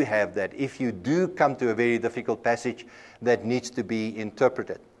who do have that. If you do come to a very difficult passage that needs to be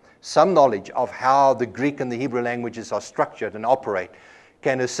interpreted, some knowledge of how the Greek and the Hebrew languages are structured and operate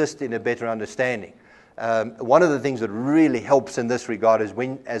can assist in a better understanding. One of the things that really helps in this regard is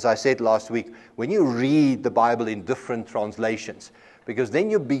when, as I said last week, when you read the Bible in different translations, because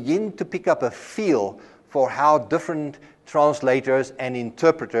then you begin to pick up a feel for how different translators and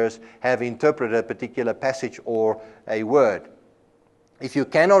interpreters have interpreted a particular passage or a word. If you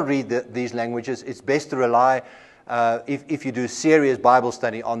cannot read these languages, it's best to rely, if you do serious Bible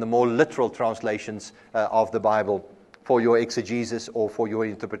study, on the more literal translations of the Bible for your exegesis or for your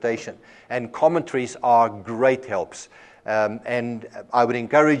interpretation. And commentaries are great helps. And I would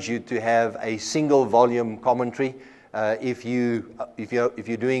encourage you to have a single volume commentary. If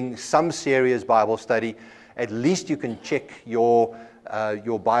you're doing some serious Bible study, at least you can check your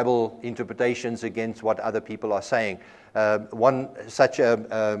Bible interpretations against what other people are saying. One such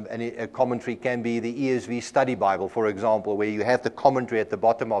a commentary can be the ESV Study Bible, for example, where you have the commentary at the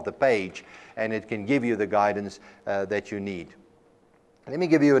bottom of the page, and it can give you the guidance that you need. Let me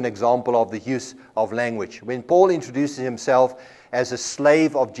give you an example of the use of language. When Paul introduces himself as a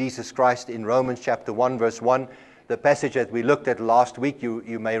slave of Jesus Christ in Romans chapter 1, verse 1, the passage that we looked at last week,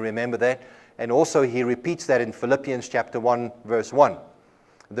 you may remember that, and also he repeats that in Philippians chapter 1, verse 1.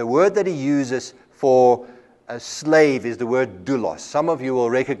 The word that he uses for a slave is the word doulos. Some of you will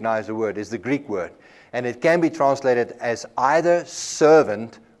recognize the word. It's the Greek word. And it can be translated as either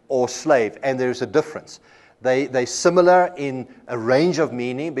servant or slave. And there's a difference. They're similar in a range of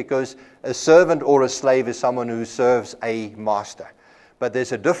meaning, because a servant or a slave is someone who serves a master. But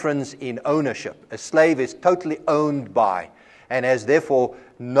there's a difference in ownership. A slave is totally owned by and has therefore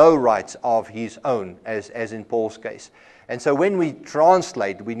no rights of his own, as in Paul's case. And so when we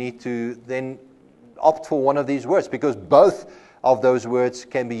translate, we need to then opt for one of these words, because both of those words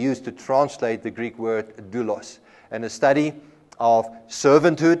can be used to translate the Greek word doulos. And a study of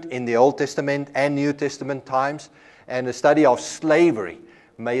servanthood in the Old Testament and New Testament times, and a study of slavery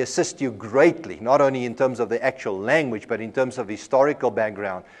may assist you greatly, not only in terms of the actual language, but in terms of historical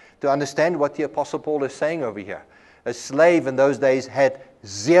background, to understand what the Apostle Paul is saying over here. A slave in those days had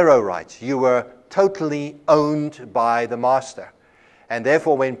zero rights. You were totally owned by the master. And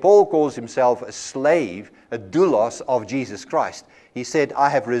therefore, when Paul calls himself a slave, a doulos of Jesus Christ, he said, I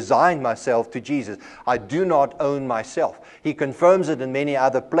have resigned myself to Jesus. I do not own myself. He confirms it in many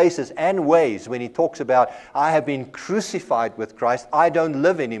other places and ways when he talks about, I have been crucified with Christ. I don't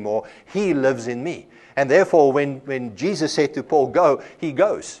live anymore. He lives in me. And therefore, when Jesus said to Paul, go, he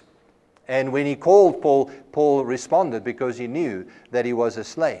goes. And when he called Paul, Paul responded because he knew that he was a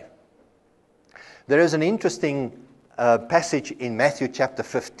slave. There is an interesting passage in Matthew chapter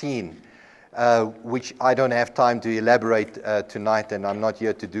 15, which I don't have time to elaborate tonight, and I'm not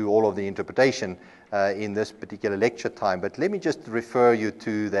here to do all of the interpretation in this particular lecture time. But let me just refer you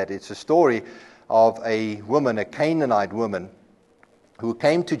to that. It's a story of a woman, a Canaanite woman, who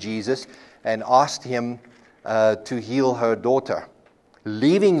came to Jesus and asked him to heal her daughter.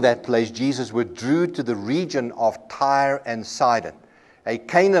 Leaving that place, Jesus withdrew to the region of Tyre and Sidon. A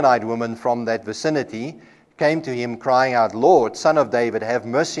Canaanite woman from that vicinity came to him crying out, Lord, Son of David, have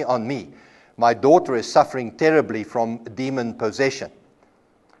mercy on me. My daughter is suffering terribly from demon possession.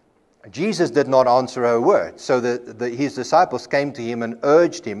 Jesus did not answer her word. So his disciples came to him and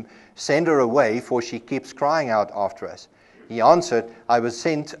urged him, send her away, for she keeps crying out after us. He answered, I was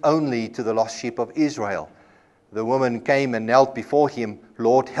sent only to the lost sheep of Israel. The woman came and knelt before him.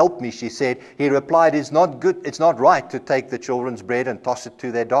 Lord, help me, she said. He replied, it's not right to take the children's bread and toss it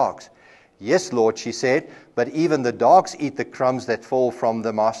to their dogs. Yes, Lord, she said, but even the dogs eat the crumbs that fall from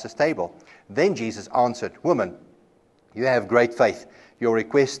the master's table. Then Jesus answered, Woman, you have great faith. Your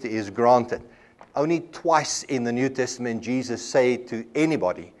request is granted. Only twice in the New Testament Jesus said to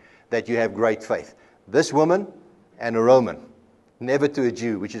anybody that you have great faith. This woman and a Roman. Never to a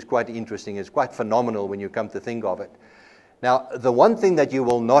Jew, which is quite interesting. It's quite phenomenal when you come to think of it. Now, the one thing that you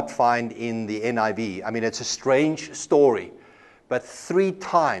will not find in the NIV, I mean, it's a strange story, but 3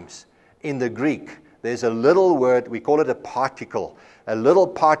 times in the Greek, there's a little word, we call it a particle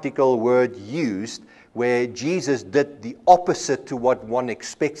word used where Jesus did the opposite to what one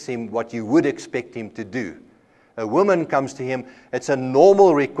expects him, what you would expect him to do. A woman comes to him, it's a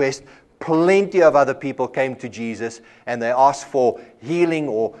normal request, Plenty of other people came to Jesus and they asked for healing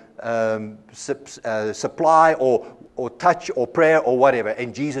or supply or touch or prayer or whatever.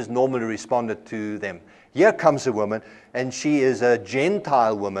 And Jesus normally responded to them. Here comes a woman, and she is a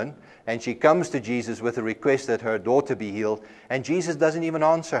Gentile woman, and she comes to Jesus with a request that her daughter be healed, and Jesus doesn't even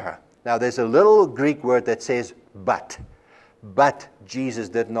answer her. Now, there's a little Greek word that says, but. But Jesus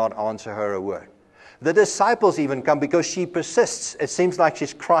did not answer her a word. The disciples even come because she persists. It seems like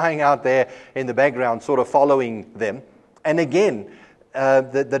she's crying out there in the background, sort of following them. And again,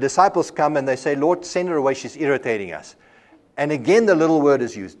 the disciples come and they say, Lord, send her away. She's irritating us. And again, the little word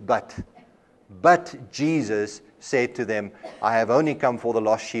is used, but. But Jesus said to them, I have only come for the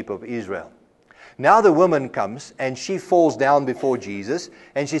lost sheep of Israel. Now the woman comes and she falls down before Jesus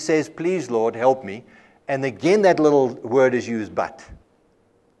and she says, please, Lord, help me. And again, that little word is used, but.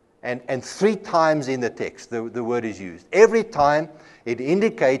 And 3 times in the text, the word is used. Every time it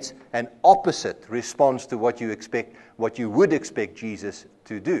indicates an opposite response to what you would expect Jesus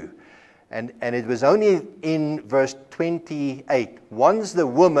to do. And it was only in verse 28, once the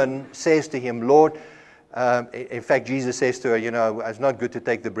woman says to him, Lord, in fact, Jesus says to her, it's not good to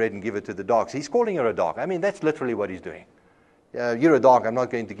take the bread and give it to the dogs. He's calling her a dog. I mean, that's literally what he's doing. You're a dog, I'm not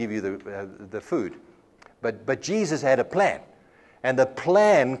going to give you the food. But Jesus had a plan. And the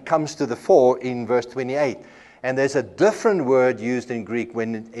plan comes to the fore in verse 28. And there's a different word used in Greek.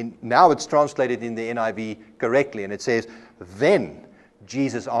 Now it's translated in the NIV correctly. And it says, then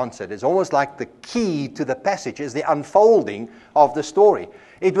Jesus answered. It's almost like the key to the passage is the unfolding of the story.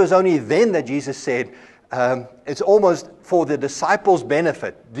 It was only then that Jesus said, it's almost for the disciples'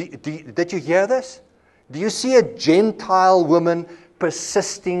 benefit. Did you hear this? Do you see a Gentile woman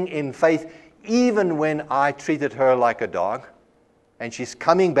persisting in faith even when I treated her like a dog? And she's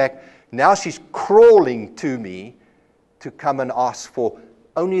coming back. Now she's crawling to me to come and ask for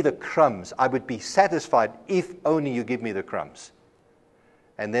only the crumbs. I would be satisfied if only you give me the crumbs.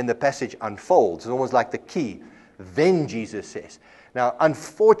 And then the passage unfolds. It's almost like the key. Then Jesus says. Now,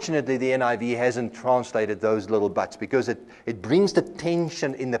 unfortunately, the NIV hasn't translated those little buts because it brings the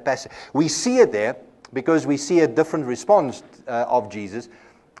tension in the passage. We see it there because we see a different response of Jesus.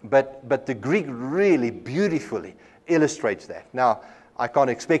 But the Greek really beautifully illustrates that. Now, I can't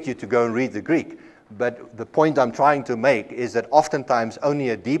expect you to go and read the Greek, but the point I'm trying to make is that oftentimes only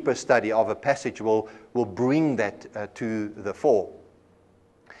a deeper study of a passage will bring that to the fore.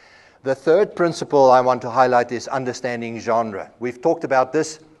 The third principle I want to highlight is understanding genre. We've talked about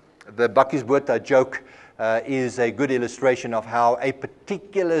this. The Bakkiesboot joke is a good illustration of how a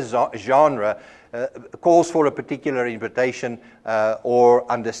particular genre calls for a particular interpretation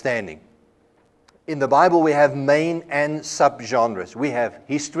or understanding. In the Bible, we have main and subgenres. We have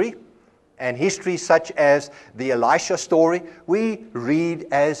history, and history such as the Elisha story, we read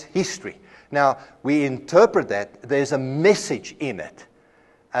as history. Now, we interpret that. There's a message in it.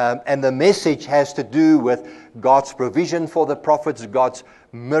 And the message has to do with God's provision for the prophets, God's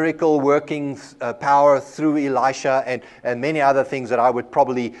miracle working power through Elisha, and many other things that I would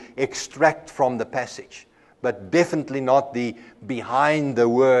probably extract from the passage. But definitely not the behind the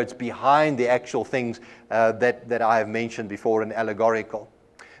words, behind the actual things that I have mentioned before in allegorical.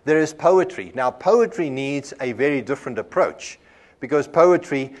 There is poetry. Now, poetry needs a very different approach because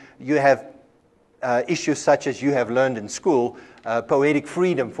poetry, you have issues such as you have learned in school, poetic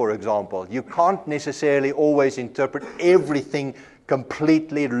freedom, for example. You can't necessarily always interpret everything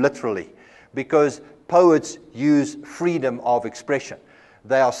completely literally because poets use freedom of expression.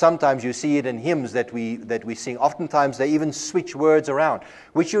 They are sometimes, you see it in hymns that we sing. Oftentimes they even switch words around,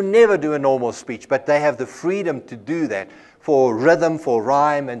 which you never do in normal speech, but they have the freedom to do that for rhythm, for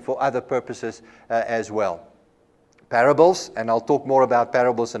rhyme, and for other purposes as well. Parables, and I'll talk more about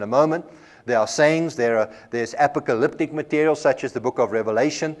parables in a moment. There are sayings, there's apocalyptic material such as the book of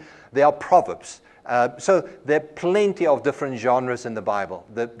Revelation. There are proverbs. So there are plenty of different genres in the Bible.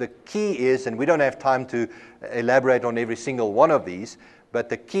 The key is, and we don't have time to elaborate on every single one of these, but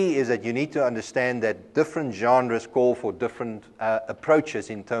the key is that you need to understand that different genres call for different approaches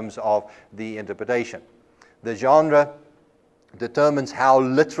in terms of the interpretation. The genre determines how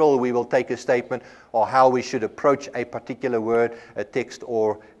literal we will take a statement or how we should approach a particular word, a text,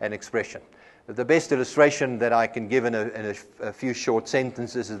 or an expression. The best illustration that I can give in a few short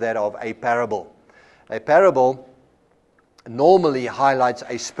sentences is that of a parable. A parable normally highlights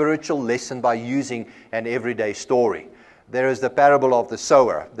a spiritual lesson by using an everyday story. There is the parable of the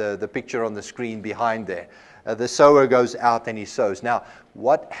sower, the picture on the screen behind there. The sower goes out and he sows. Now,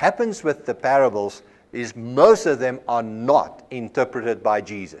 what happens with the parables is most of them are not interpreted by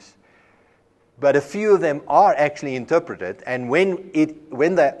Jesus. but a few of them are actually interpreted. And when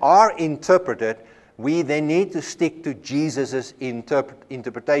they are interpreted, we then need to stick to Jesus'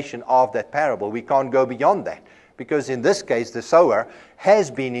 interpretation of that parable. We can't go beyond that. Because in this case, the sower has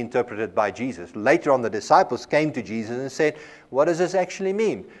been interpreted by Jesus. Later on, the disciples came to Jesus and said, what does this actually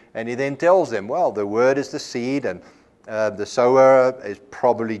mean? And he then tells them, well, the word is the seed, and the sower is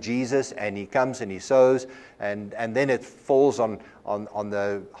probably Jesus, and he comes and he sows, and then it falls on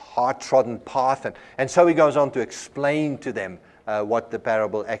the hard-trodden path. And so he goes on to explain to them what the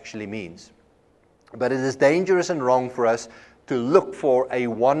parable actually means. But it is dangerous and wrong for us to look for a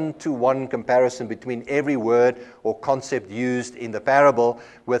one-to-one comparison between every word or concept used in the parable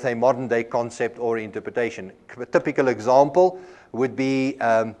with a modern-day concept or interpretation. A typical example would be,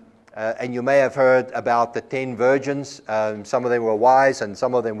 and you may have heard about the 10 virgins. Some of them were wise and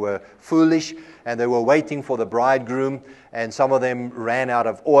some of them were foolish, and they were waiting for the bridegroom, and some of them ran out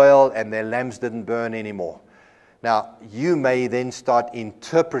of oil and their lamps didn't burn anymore. Now, you may then start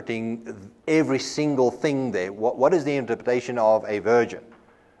interpreting every single thing there. What is the interpretation of a virgin?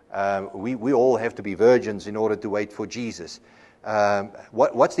 We all have to be virgins in order to wait for Jesus.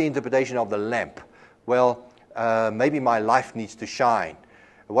 What's the interpretation of the lamp? Well, maybe my life needs to shine.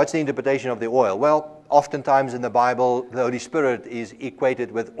 What's the interpretation of the oil? Well, oftentimes in the Bible, the Holy Spirit is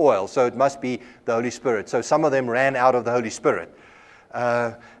equated with oil, so it must be the Holy Spirit. So some of them ran out of the Holy Spirit.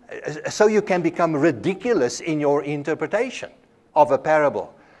 So you can become ridiculous in your interpretation of a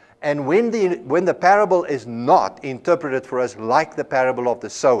parable. And when the parable is not interpreted for us like the parable of the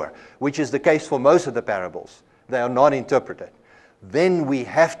sower, which is the case for most of the parables, they are not interpreted, then we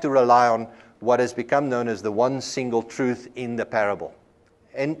have to rely on what has become known as the one single truth in the parable.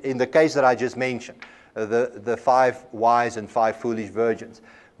 And in the case that I just mentioned, the 5 wise and 5 foolish virgins,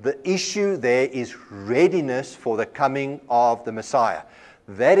 the issue there is readiness for the coming of the Messiah.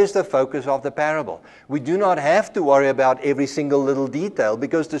 That is the focus of the parable. We do not have to worry about every single little detail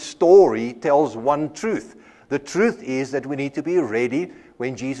because the story tells one truth. The truth is that we need to be ready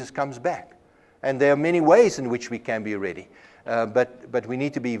when Jesus comes back. And there are many ways in which we can be ready. But we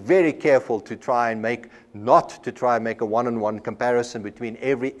need to be very careful to try and make a one-on-one comparison between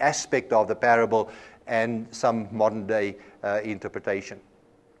every aspect of the parable and some modern-day interpretation.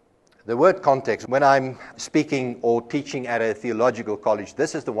 The word context, when I'm speaking or teaching at a theological college,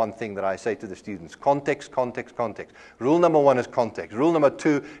 this is the one thing that I say to the students. Context, context, context. Rule number 1 is context. Rule number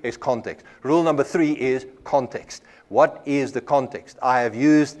 2 is context. Rule number 3 is context. What is the context? I have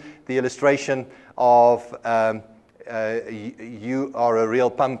used the illustration of you are a real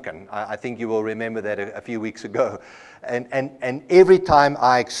pumpkin. I think you will remember that a few weeks ago. And every time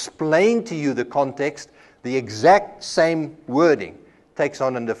I explain to you the context, the exact same wording takes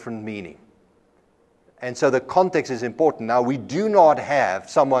on a different meaning. And so the context is important. Now, we do not have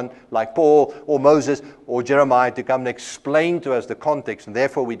someone like Paul or Moses or Jeremiah to come and explain to us the context, and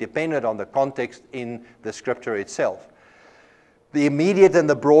therefore we depended on the context in the scripture itself. The immediate and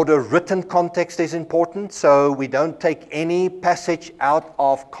the broader written context is important, so we don't take any passage out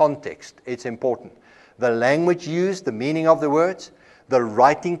of context. It's important. The language used, the meaning of the words, the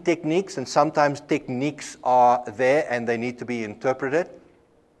writing techniques, and sometimes techniques are there and they need to be interpreted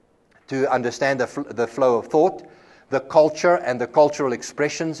to understand the flow of thought, the culture and the cultural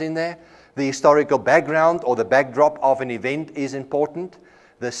expressions in there, the historical background or the backdrop of an event is important,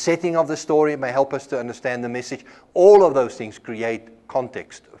 the setting of the story may help us to understand the message. All of those things create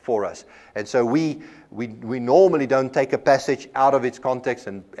context for us. And so we normally don't take a passage out of its context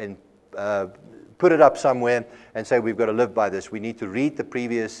and put it up somewhere and say we've got to live by this. We need to read the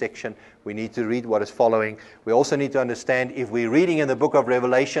previous section. We need to read what is following. We also need to understand if we're reading in the book of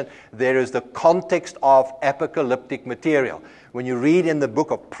Revelation, there is the context of apocalyptic material. When you read in the book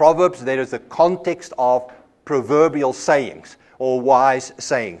of Proverbs, there is the context of proverbial sayings or wise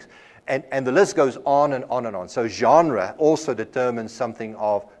sayings. And the list goes on and on and on. So genre also determines something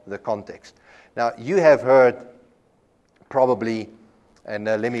of the context. Now, you have heard probably, and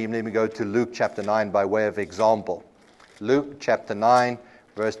let me go to Luke chapter 9 by way of example. Luke chapter 9,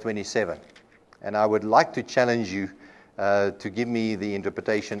 verse 27. And I would like to challenge you to give me the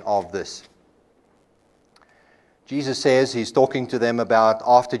interpretation of this. Jesus says, he's talking to them about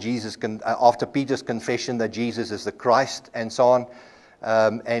after Peter's confession that Jesus is the Christ and so on.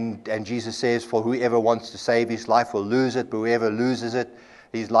 And Jesus says, for whoever wants to save his life will lose it, but whoever loses it,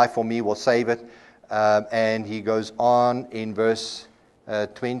 his life for me will save it. And he goes on in verse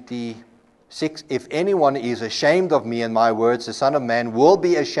 26, if anyone is ashamed of me and my words, the Son of Man will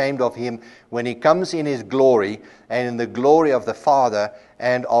be ashamed of him when he comes in his glory and in the glory of the Father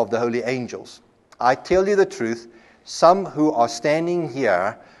and of the holy angels. I tell you the truth, some who are standing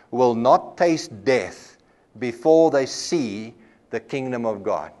here will not taste death before they see the kingdom of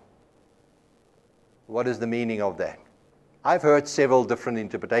God. What is the meaning of that? I've heard several different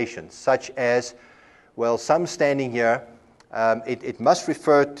interpretations, such as, well, some standing here, it must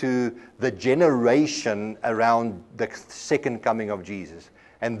refer to the generation around the second coming of Jesus.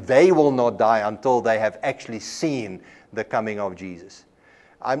 And they will not die until they have actually seen the coming of Jesus.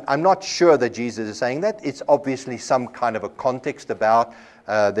 I'm not sure that Jesus is saying that. It's obviously some kind of a context about,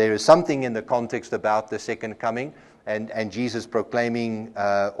 there is something in the context about the second coming, and Jesus proclaiming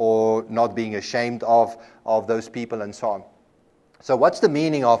or not being ashamed of those people and so on. So what's the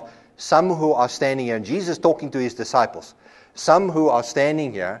meaning of some who are standing here, and Jesus talking to his disciples, some who are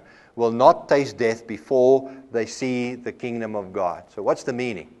standing here will not taste death before they see the kingdom of God. So what's the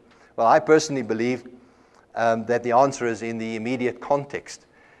meaning? Well, I personally believe that the answer is in the immediate context.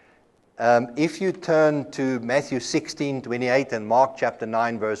 If you turn to Matthew 16:28 and Mark chapter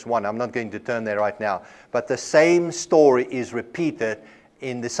 9, verse 1, I'm not going to turn there right now, but the same story is repeated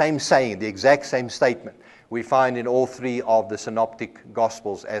in the same saying, the exact same statement we find in all three of the synoptic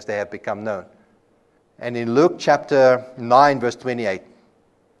gospels as they have become known. And in Luke chapter 9, verse 28,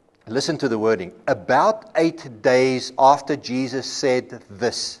 listen to the wording. About 8 days after Jesus said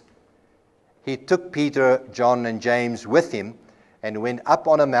this, he took Peter, John, and James with him and went up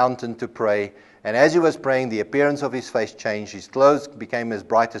on a mountain to pray. And as he was praying, the appearance of his face changed. His clothes became as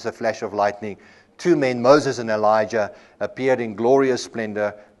bright as a flash of lightning. 2 men, Moses and Elijah, appeared in glorious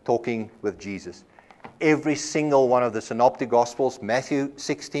splendor, talking with Jesus. Every single one of the synoptic gospels, Matthew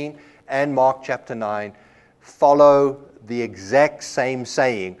 16 and Mark chapter 9, follow the exact same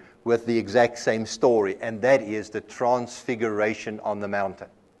saying with the exact same story, and that is the transfiguration on the mountain.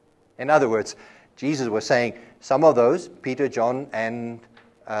 In other words, Jesus was saying some of those, Peter, John, and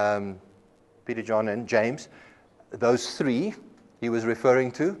James, those three he was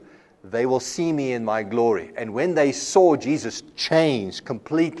referring to, they will see me in my glory. And when they saw Jesus change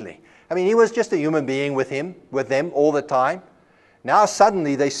completely, I mean, he was just a human being with them all the time. Now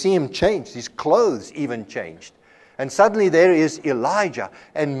suddenly they see him change. His clothes even changed. And suddenly there is Elijah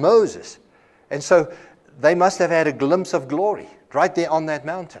and Moses. And so they must have had a glimpse of glory right there on that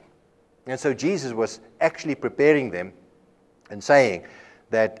mountain. And so Jesus was actually preparing them and saying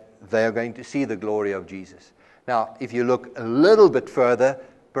that they are going to see the glory of Jesus. Now, if you look a little bit further,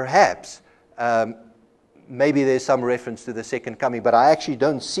 perhaps maybe there's some reference to the second coming, but I actually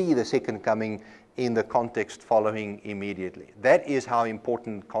don't see the second coming in the context following immediately. That is how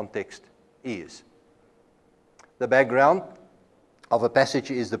important context is. The background of a passage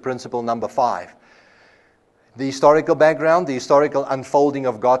is the principle number 5. The historical background, the historical unfolding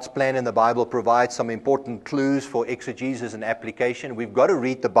of God's plan in the Bible provides some important clues for exegesis and application. We've got to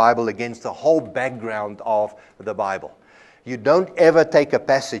read the Bible against the whole background of the Bible. You don't ever take a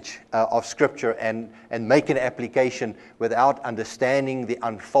passage of Scripture and make an application without understanding the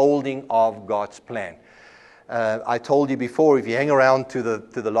unfolding of God's plan. I told you before, if you hang around to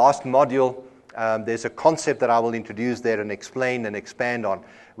the last module, there's a concept that I will introduce there and explain and expand on.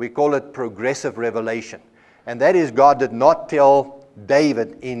 We call it progressive revelation. And that is, God did not tell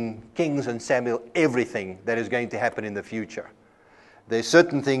David in Kings and Samuel everything that is going to happen in the future. There's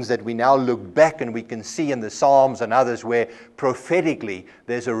certain things that we now look back and we can see in the Psalms and others where prophetically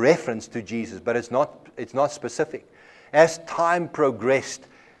there's a reference to Jesus, but it's not specific. As time progressed,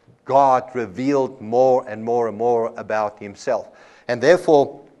 God revealed more and more and more about himself. And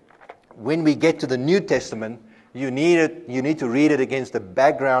therefore, when we get to the New Testament, you need to read it against the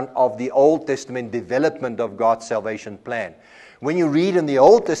background of the Old Testament development of God's salvation plan. When you read in the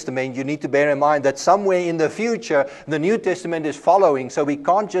Old Testament, you need to bear in mind that somewhere in the future, the New Testament is following, so we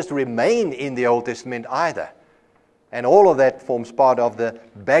can't just remain in the Old Testament either. And all of that forms part of the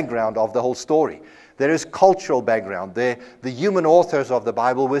background of the whole story. There is cultural background. The human authors of the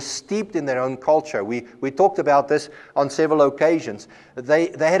Bible were steeped in their own culture. We talked about this on several occasions.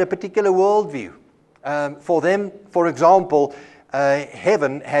 They had a particular worldview. For them, for example,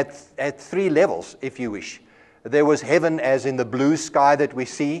 heaven had 3 levels, if you wish. There was heaven as in the blue sky that we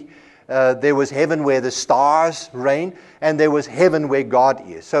see. There was heaven where the stars reign. And there was heaven where God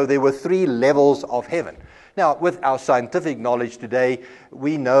is. So there were 3 levels of heaven. Now, with our scientific knowledge today,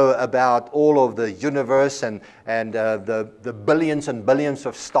 we know about all of the universe and the billions and billions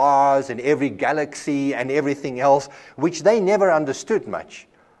of stars in every galaxy and everything else, which they never understood much.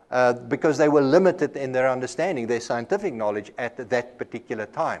 Because they were limited in their understanding, their scientific knowledge at that particular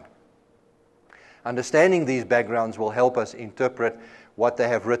time. Understanding these backgrounds will help us interpret what they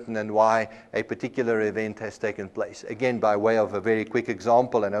have written and why a particular event has taken place. Again, by way of a very quick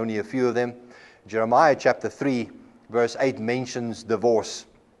example, and only a few of them, Jeremiah chapter 3, verse 8 mentions divorce.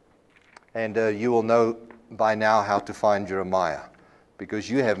 And you will know by now how to find Jeremiah, because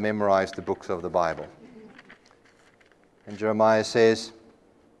you have memorized the books of the Bible. And Jeremiah says,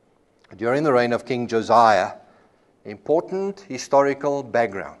 during the reign of King Josiah, important historical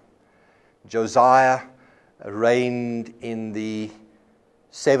background. Josiah reigned in the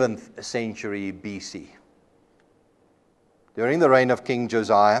 7th century BC. During the reign of King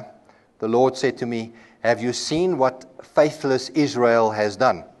Josiah, the Lord said to me, have you seen what faithless Israel has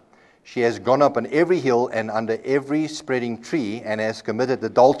done? She has gone up on every hill and under every spreading tree and has committed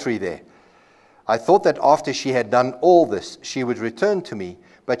adultery there. I thought that after she had done all this, she would return to me,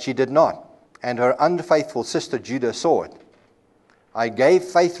 but she did not, and her unfaithful sister Judah saw it. I gave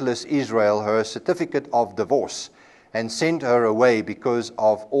faithless Israel her certificate of divorce and sent her away because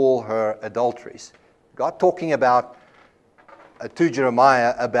of all her adulteries. God talking about to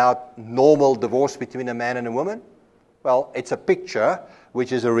Jeremiah about normal divorce between a man and a woman? Well, it's a picture,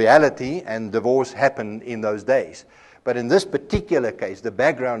 which is a reality, and divorce happened in those days. But in this particular case, the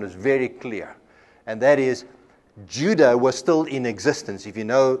background is very clear, and that is Judah was still in existence. If you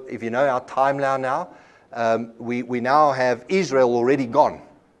know our timeline now, we now have Israel already gone,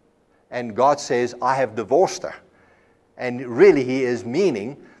 and God says, I have divorced her. And really he is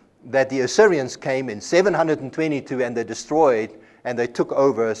meaning that the Assyrians came in 722 and they destroyed and they took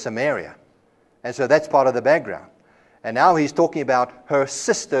over Samaria. And so that's part of the background. And now he's talking about her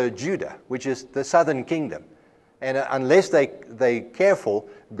sister Judah, which is the southern kingdom. And unless they're careful,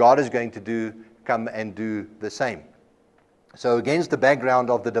 God is going to come and do the same. So against the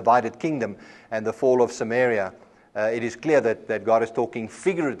background of the divided kingdom and the fall of Samaria, it is clear that God is talking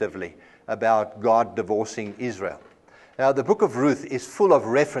figuratively about God divorcing Israel. Now, the book of Ruth is full of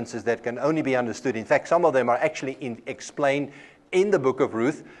references that can only be understood. In fact, some of them are actually explained in the book of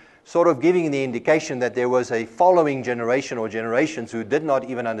Ruth, sort of giving the indication that there was a following generation or generations who did not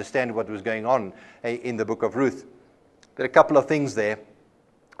even understand what was going on in the book of Ruth. There are a couple of things there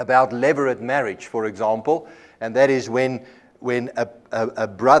about levirate marriage, for example, and that is when a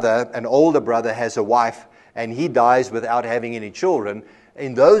brother, an older brother, has a wife and he dies without having any children.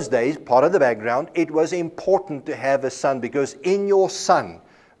 In those days, part of the background, it was important to have a son, because in your son,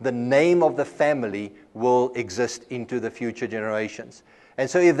 the name of the family will exist into the future generations. And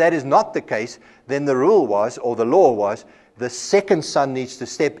so if that is not the case, then the rule was, or the law was, the second son needs to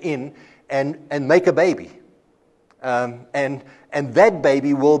step in and make a baby. And that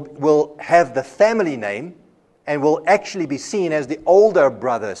baby will have the family name and will actually be seen as the older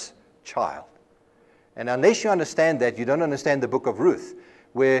brother's child. And unless you understand that, you don't understand the book of Ruth,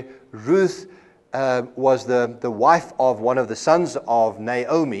 where Ruth was the wife of one of the sons of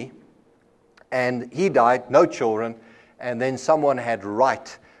Naomi, and he died, no children, and then someone had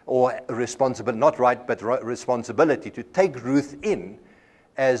right, or responsibility, not right, but responsibility to take Ruth in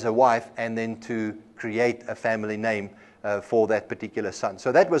as a wife and then to create a family name for that particular son.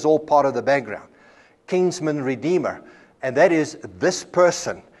 So that was all part of the background. Kinsman Redeemer, and that is this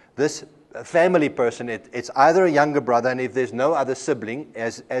person, this family person. It's either a younger brother, and if there's no other sibling,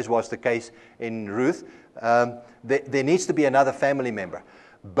 as was the case in Ruth, there needs to be another family member.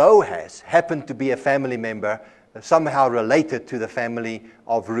 Boaz happened to be a family member, somehow related to the family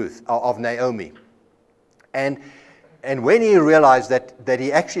of Ruth, of Naomi. And when he realized that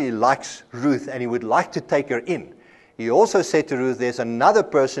he actually likes Ruth and he would like to take her in, he also said to Ruth, there's another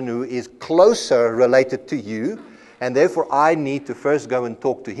person who is closer related to you, and therefore I need to first go and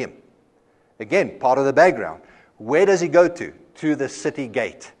talk to him. Again, part of the background. Where does he go to? To the city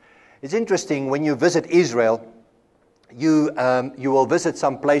gate. It's interesting, when you visit Israel, you will visit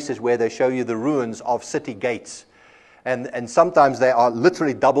some places where they show you the ruins of city gates. And sometimes they are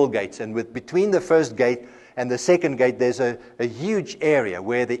literally double gates. And between the first gate and the second gate, there's a huge area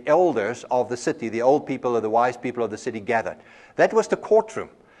where the elders of the city, the old people or the wise people of the city, gathered. That was the courtroom.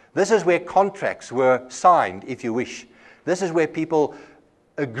 This is where contracts were signed, if you wish. This is where people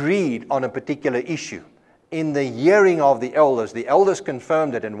agreed on a particular issue. In the hearing of the elders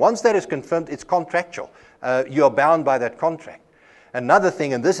confirmed it. And once that is confirmed, it's contractual. You are bound by that contract. Another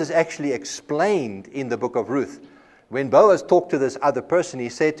thing, and this is actually explained in the book of Ruth. When Boaz talked to this other person, he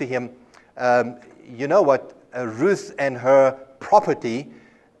said to him, you know what, Ruth and her property,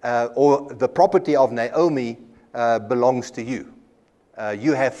 or the property of Naomi, belongs to you.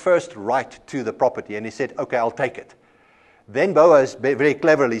 You have first right to the property. And he said, okay, I'll take it. Then Boaz very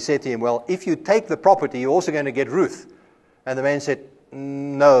cleverly said to him, well, if you take the property, you're also going to get Ruth. And the man said,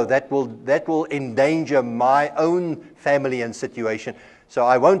 no, that will endanger my own family and situation, so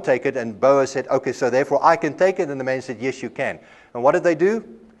I won't take it. And Boaz said, okay, so therefore I can take it. And the man said, yes, you can. And what did they do?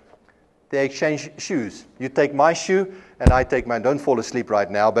 They exchanged shoes. You take my shoe, and I take mine. Don't fall asleep right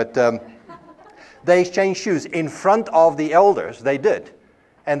now, but They exchanged shoes in front of the elders. They did.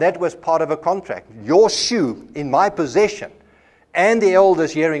 And that was part of a contract. Your shoe in my possession, and the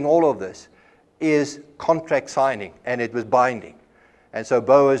elders hearing all of this, is contract signing, and it was binding. And so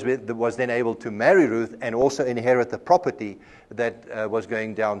Boaz was then able to marry Ruth and also inherit the property that was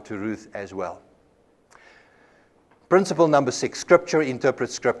going down to Ruth as well. Principle number 6, Scripture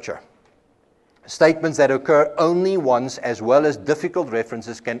interprets Scripture. Statements that occur only once, as well as difficult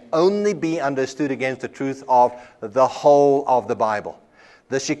references, can only be understood against the truth of the whole of the Bible.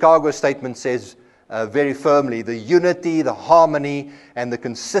 The Chicago Statement says very firmly, the unity, the harmony, and the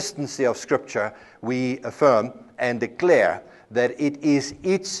consistency of Scripture we affirm and declare that it is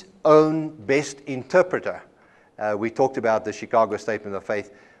its own best interpreter. We talked about the Chicago Statement of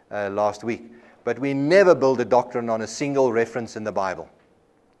Faith last week. But we never build a doctrine on a single reference in the Bible.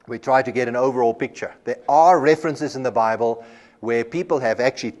 We try to get an overall picture. There are references in the Bible where people have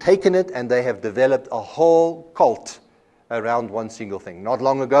actually taken it and they have developed a whole cult around one single thing. Not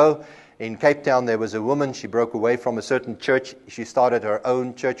long ago, in Cape Town, there was a woman. She broke away from a certain church. She started her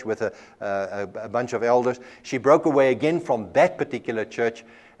own church with a bunch of elders. She broke away again from that particular church,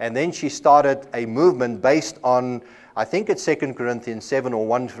 and then she started a movement based on, I think it's 2 Corinthians 7 or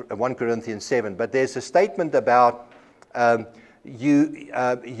 1 Corinthians 7. But there's a statement about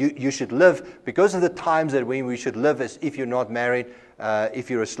you should live, because of the times that we should live as if you're not married. If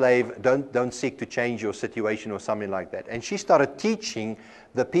you're a slave, don't seek to change your situation or something like that. And she started teaching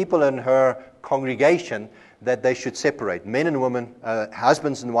the people in her congregation that they should separate. Men and women,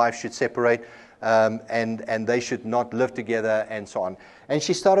 husbands and wives should separate, and they should not live together and so on. And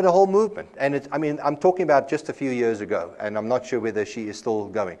she started a whole movement. And I'm talking about just a few years ago, and I'm not sure whether she is still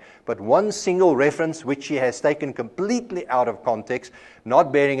going. But one single reference, which she has taken completely out of context,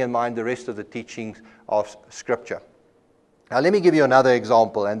 not bearing in mind the rest of the teachings of Scripture. Now, let me give you another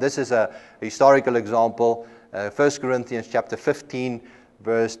example, and this is a historical example. 1 Corinthians chapter 15,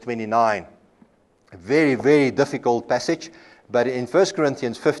 verse 29. A very, very difficult passage, but in 1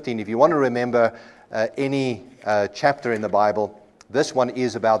 Corinthians 15, if you want to remember any chapter in the Bible, this one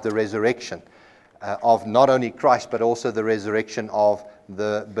is about the resurrection of not only Christ, but also the resurrection of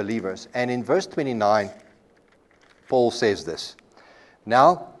the believers. And in verse 29, Paul says this: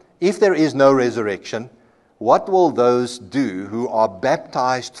 "Now, if there is no resurrection, what will those do who are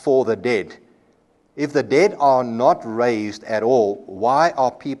baptized for the dead? If the dead are not raised at all, why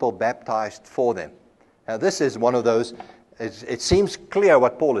are people baptized for them?" Now, this is one of those, it seems clear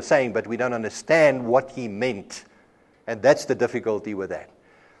what Paul is saying, but we don't understand what he meant. And that's the difficulty with that.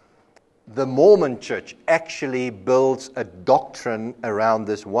 The Mormon church actually builds a doctrine around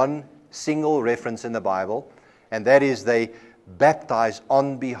this one single reference in the Bible, and that is they baptize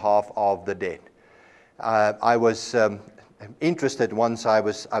on behalf of the dead. I was interested once. I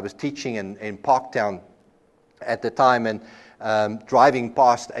was teaching in Parktown at the time, and driving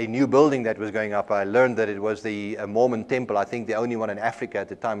past a new building that was going up, I learned that it was the Mormon temple. I think the only one in Africa at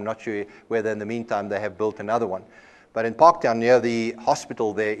the time. I'm not sure whether in the meantime they have built another one. But in Parktown, near the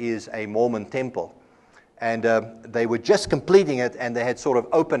hospital, there is a Mormon temple. And they were just completing it, and they had sort of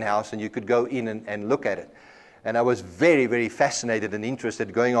open house, and you could go in and look at it. And I was very, very fascinated and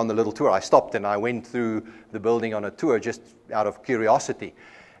interested going on the little tour. I stopped and I went through the building on a tour just out of curiosity.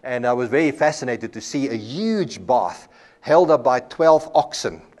 And I was very fascinated to see a huge bath held up by 12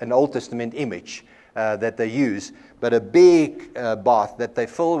 oxen, an Old Testament image that they use, but a big bath that they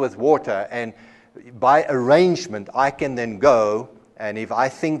fill with water. And by arrangement, I can then go, and if I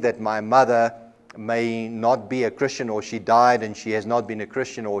think that my mother may not be a Christian, or she died and she has not been a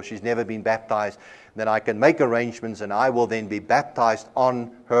Christian, or she's never been baptized, then I can make arrangements and I will then be baptized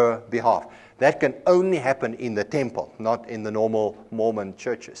on her behalf. That can only happen in the temple, not in the normal Mormon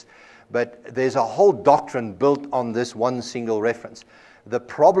churches. But there's a whole doctrine built on this one single reference. The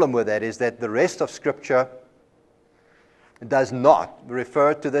problem with that is that the rest of Scripture does not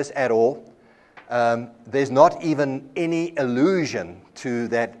refer to this at all. There's not even any allusion to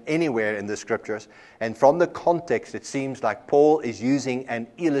that anywhere in the Scriptures. And from the context, it seems like Paul is using an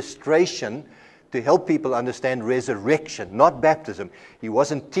illustration to help people understand resurrection, not baptism. He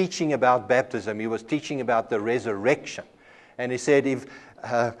wasn't teaching about baptism. He was teaching about the resurrection. And he said if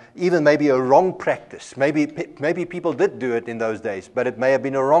even maybe a wrong practice, maybe people did do it in those days, but it may have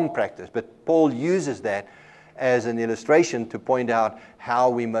been a wrong practice. But Paul uses that as an illustration to point out how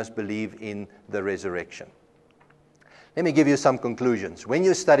we must believe in the resurrection. Let me give you some conclusions. When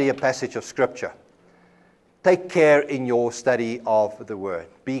you study a passage of Scripture, take care in your study of the Word.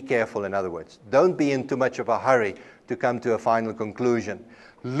 Be careful, in other words. Don't be in too much of a hurry to come to a final conclusion.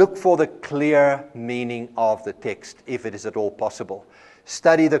 Look for the clear meaning of the text, if it is at all possible.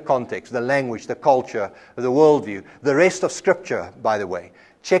 Study the context, the language, the culture, the worldview, the rest of Scripture, by the way.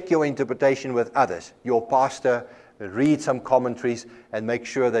 Check your interpretation with others. Your pastor, read some commentaries, and make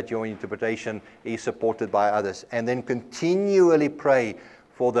sure that your interpretation is supported by others. And then continually pray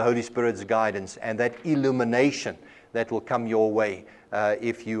for the Holy Spirit's guidance and that illumination that will come your way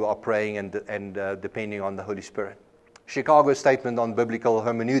if you are praying and depending on the Holy Spirit. Chicago Statement on Biblical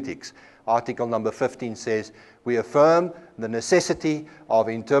Hermeneutics, article number 15 says, we affirm the necessity of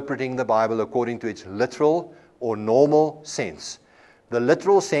interpreting the Bible according to its literal or normal sense. The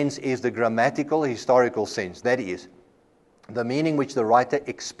literal sense is the grammatical, historical sense. That is, the meaning which the writer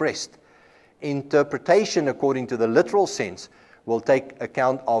expressed. Interpretation according to the literal sense will take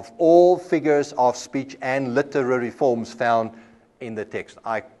account of all figures of speech and literary forms found in the text.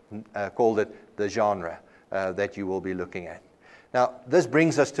 I called it the genre that you will be looking at. Now, this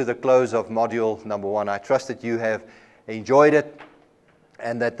brings us to the close of module number 1. I trust that you have enjoyed it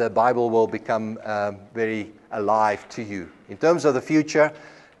and that the Bible will become very alive to you. In terms of the future,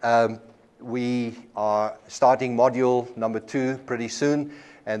 we are starting module number 2 pretty soon,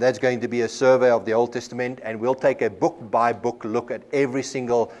 and that's going to be a survey of the Old Testament, and we'll take a book-by-book look at every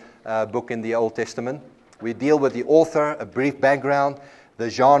single book in the Old Testament. We deal with the author, a brief background, the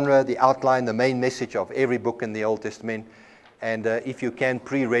genre, the outline, the main message of every book in the Old Testament. And if you can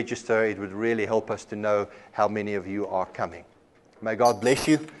pre-register, it would really help us to know how many of you are coming. May God bless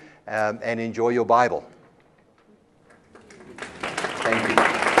you and enjoy your Bible.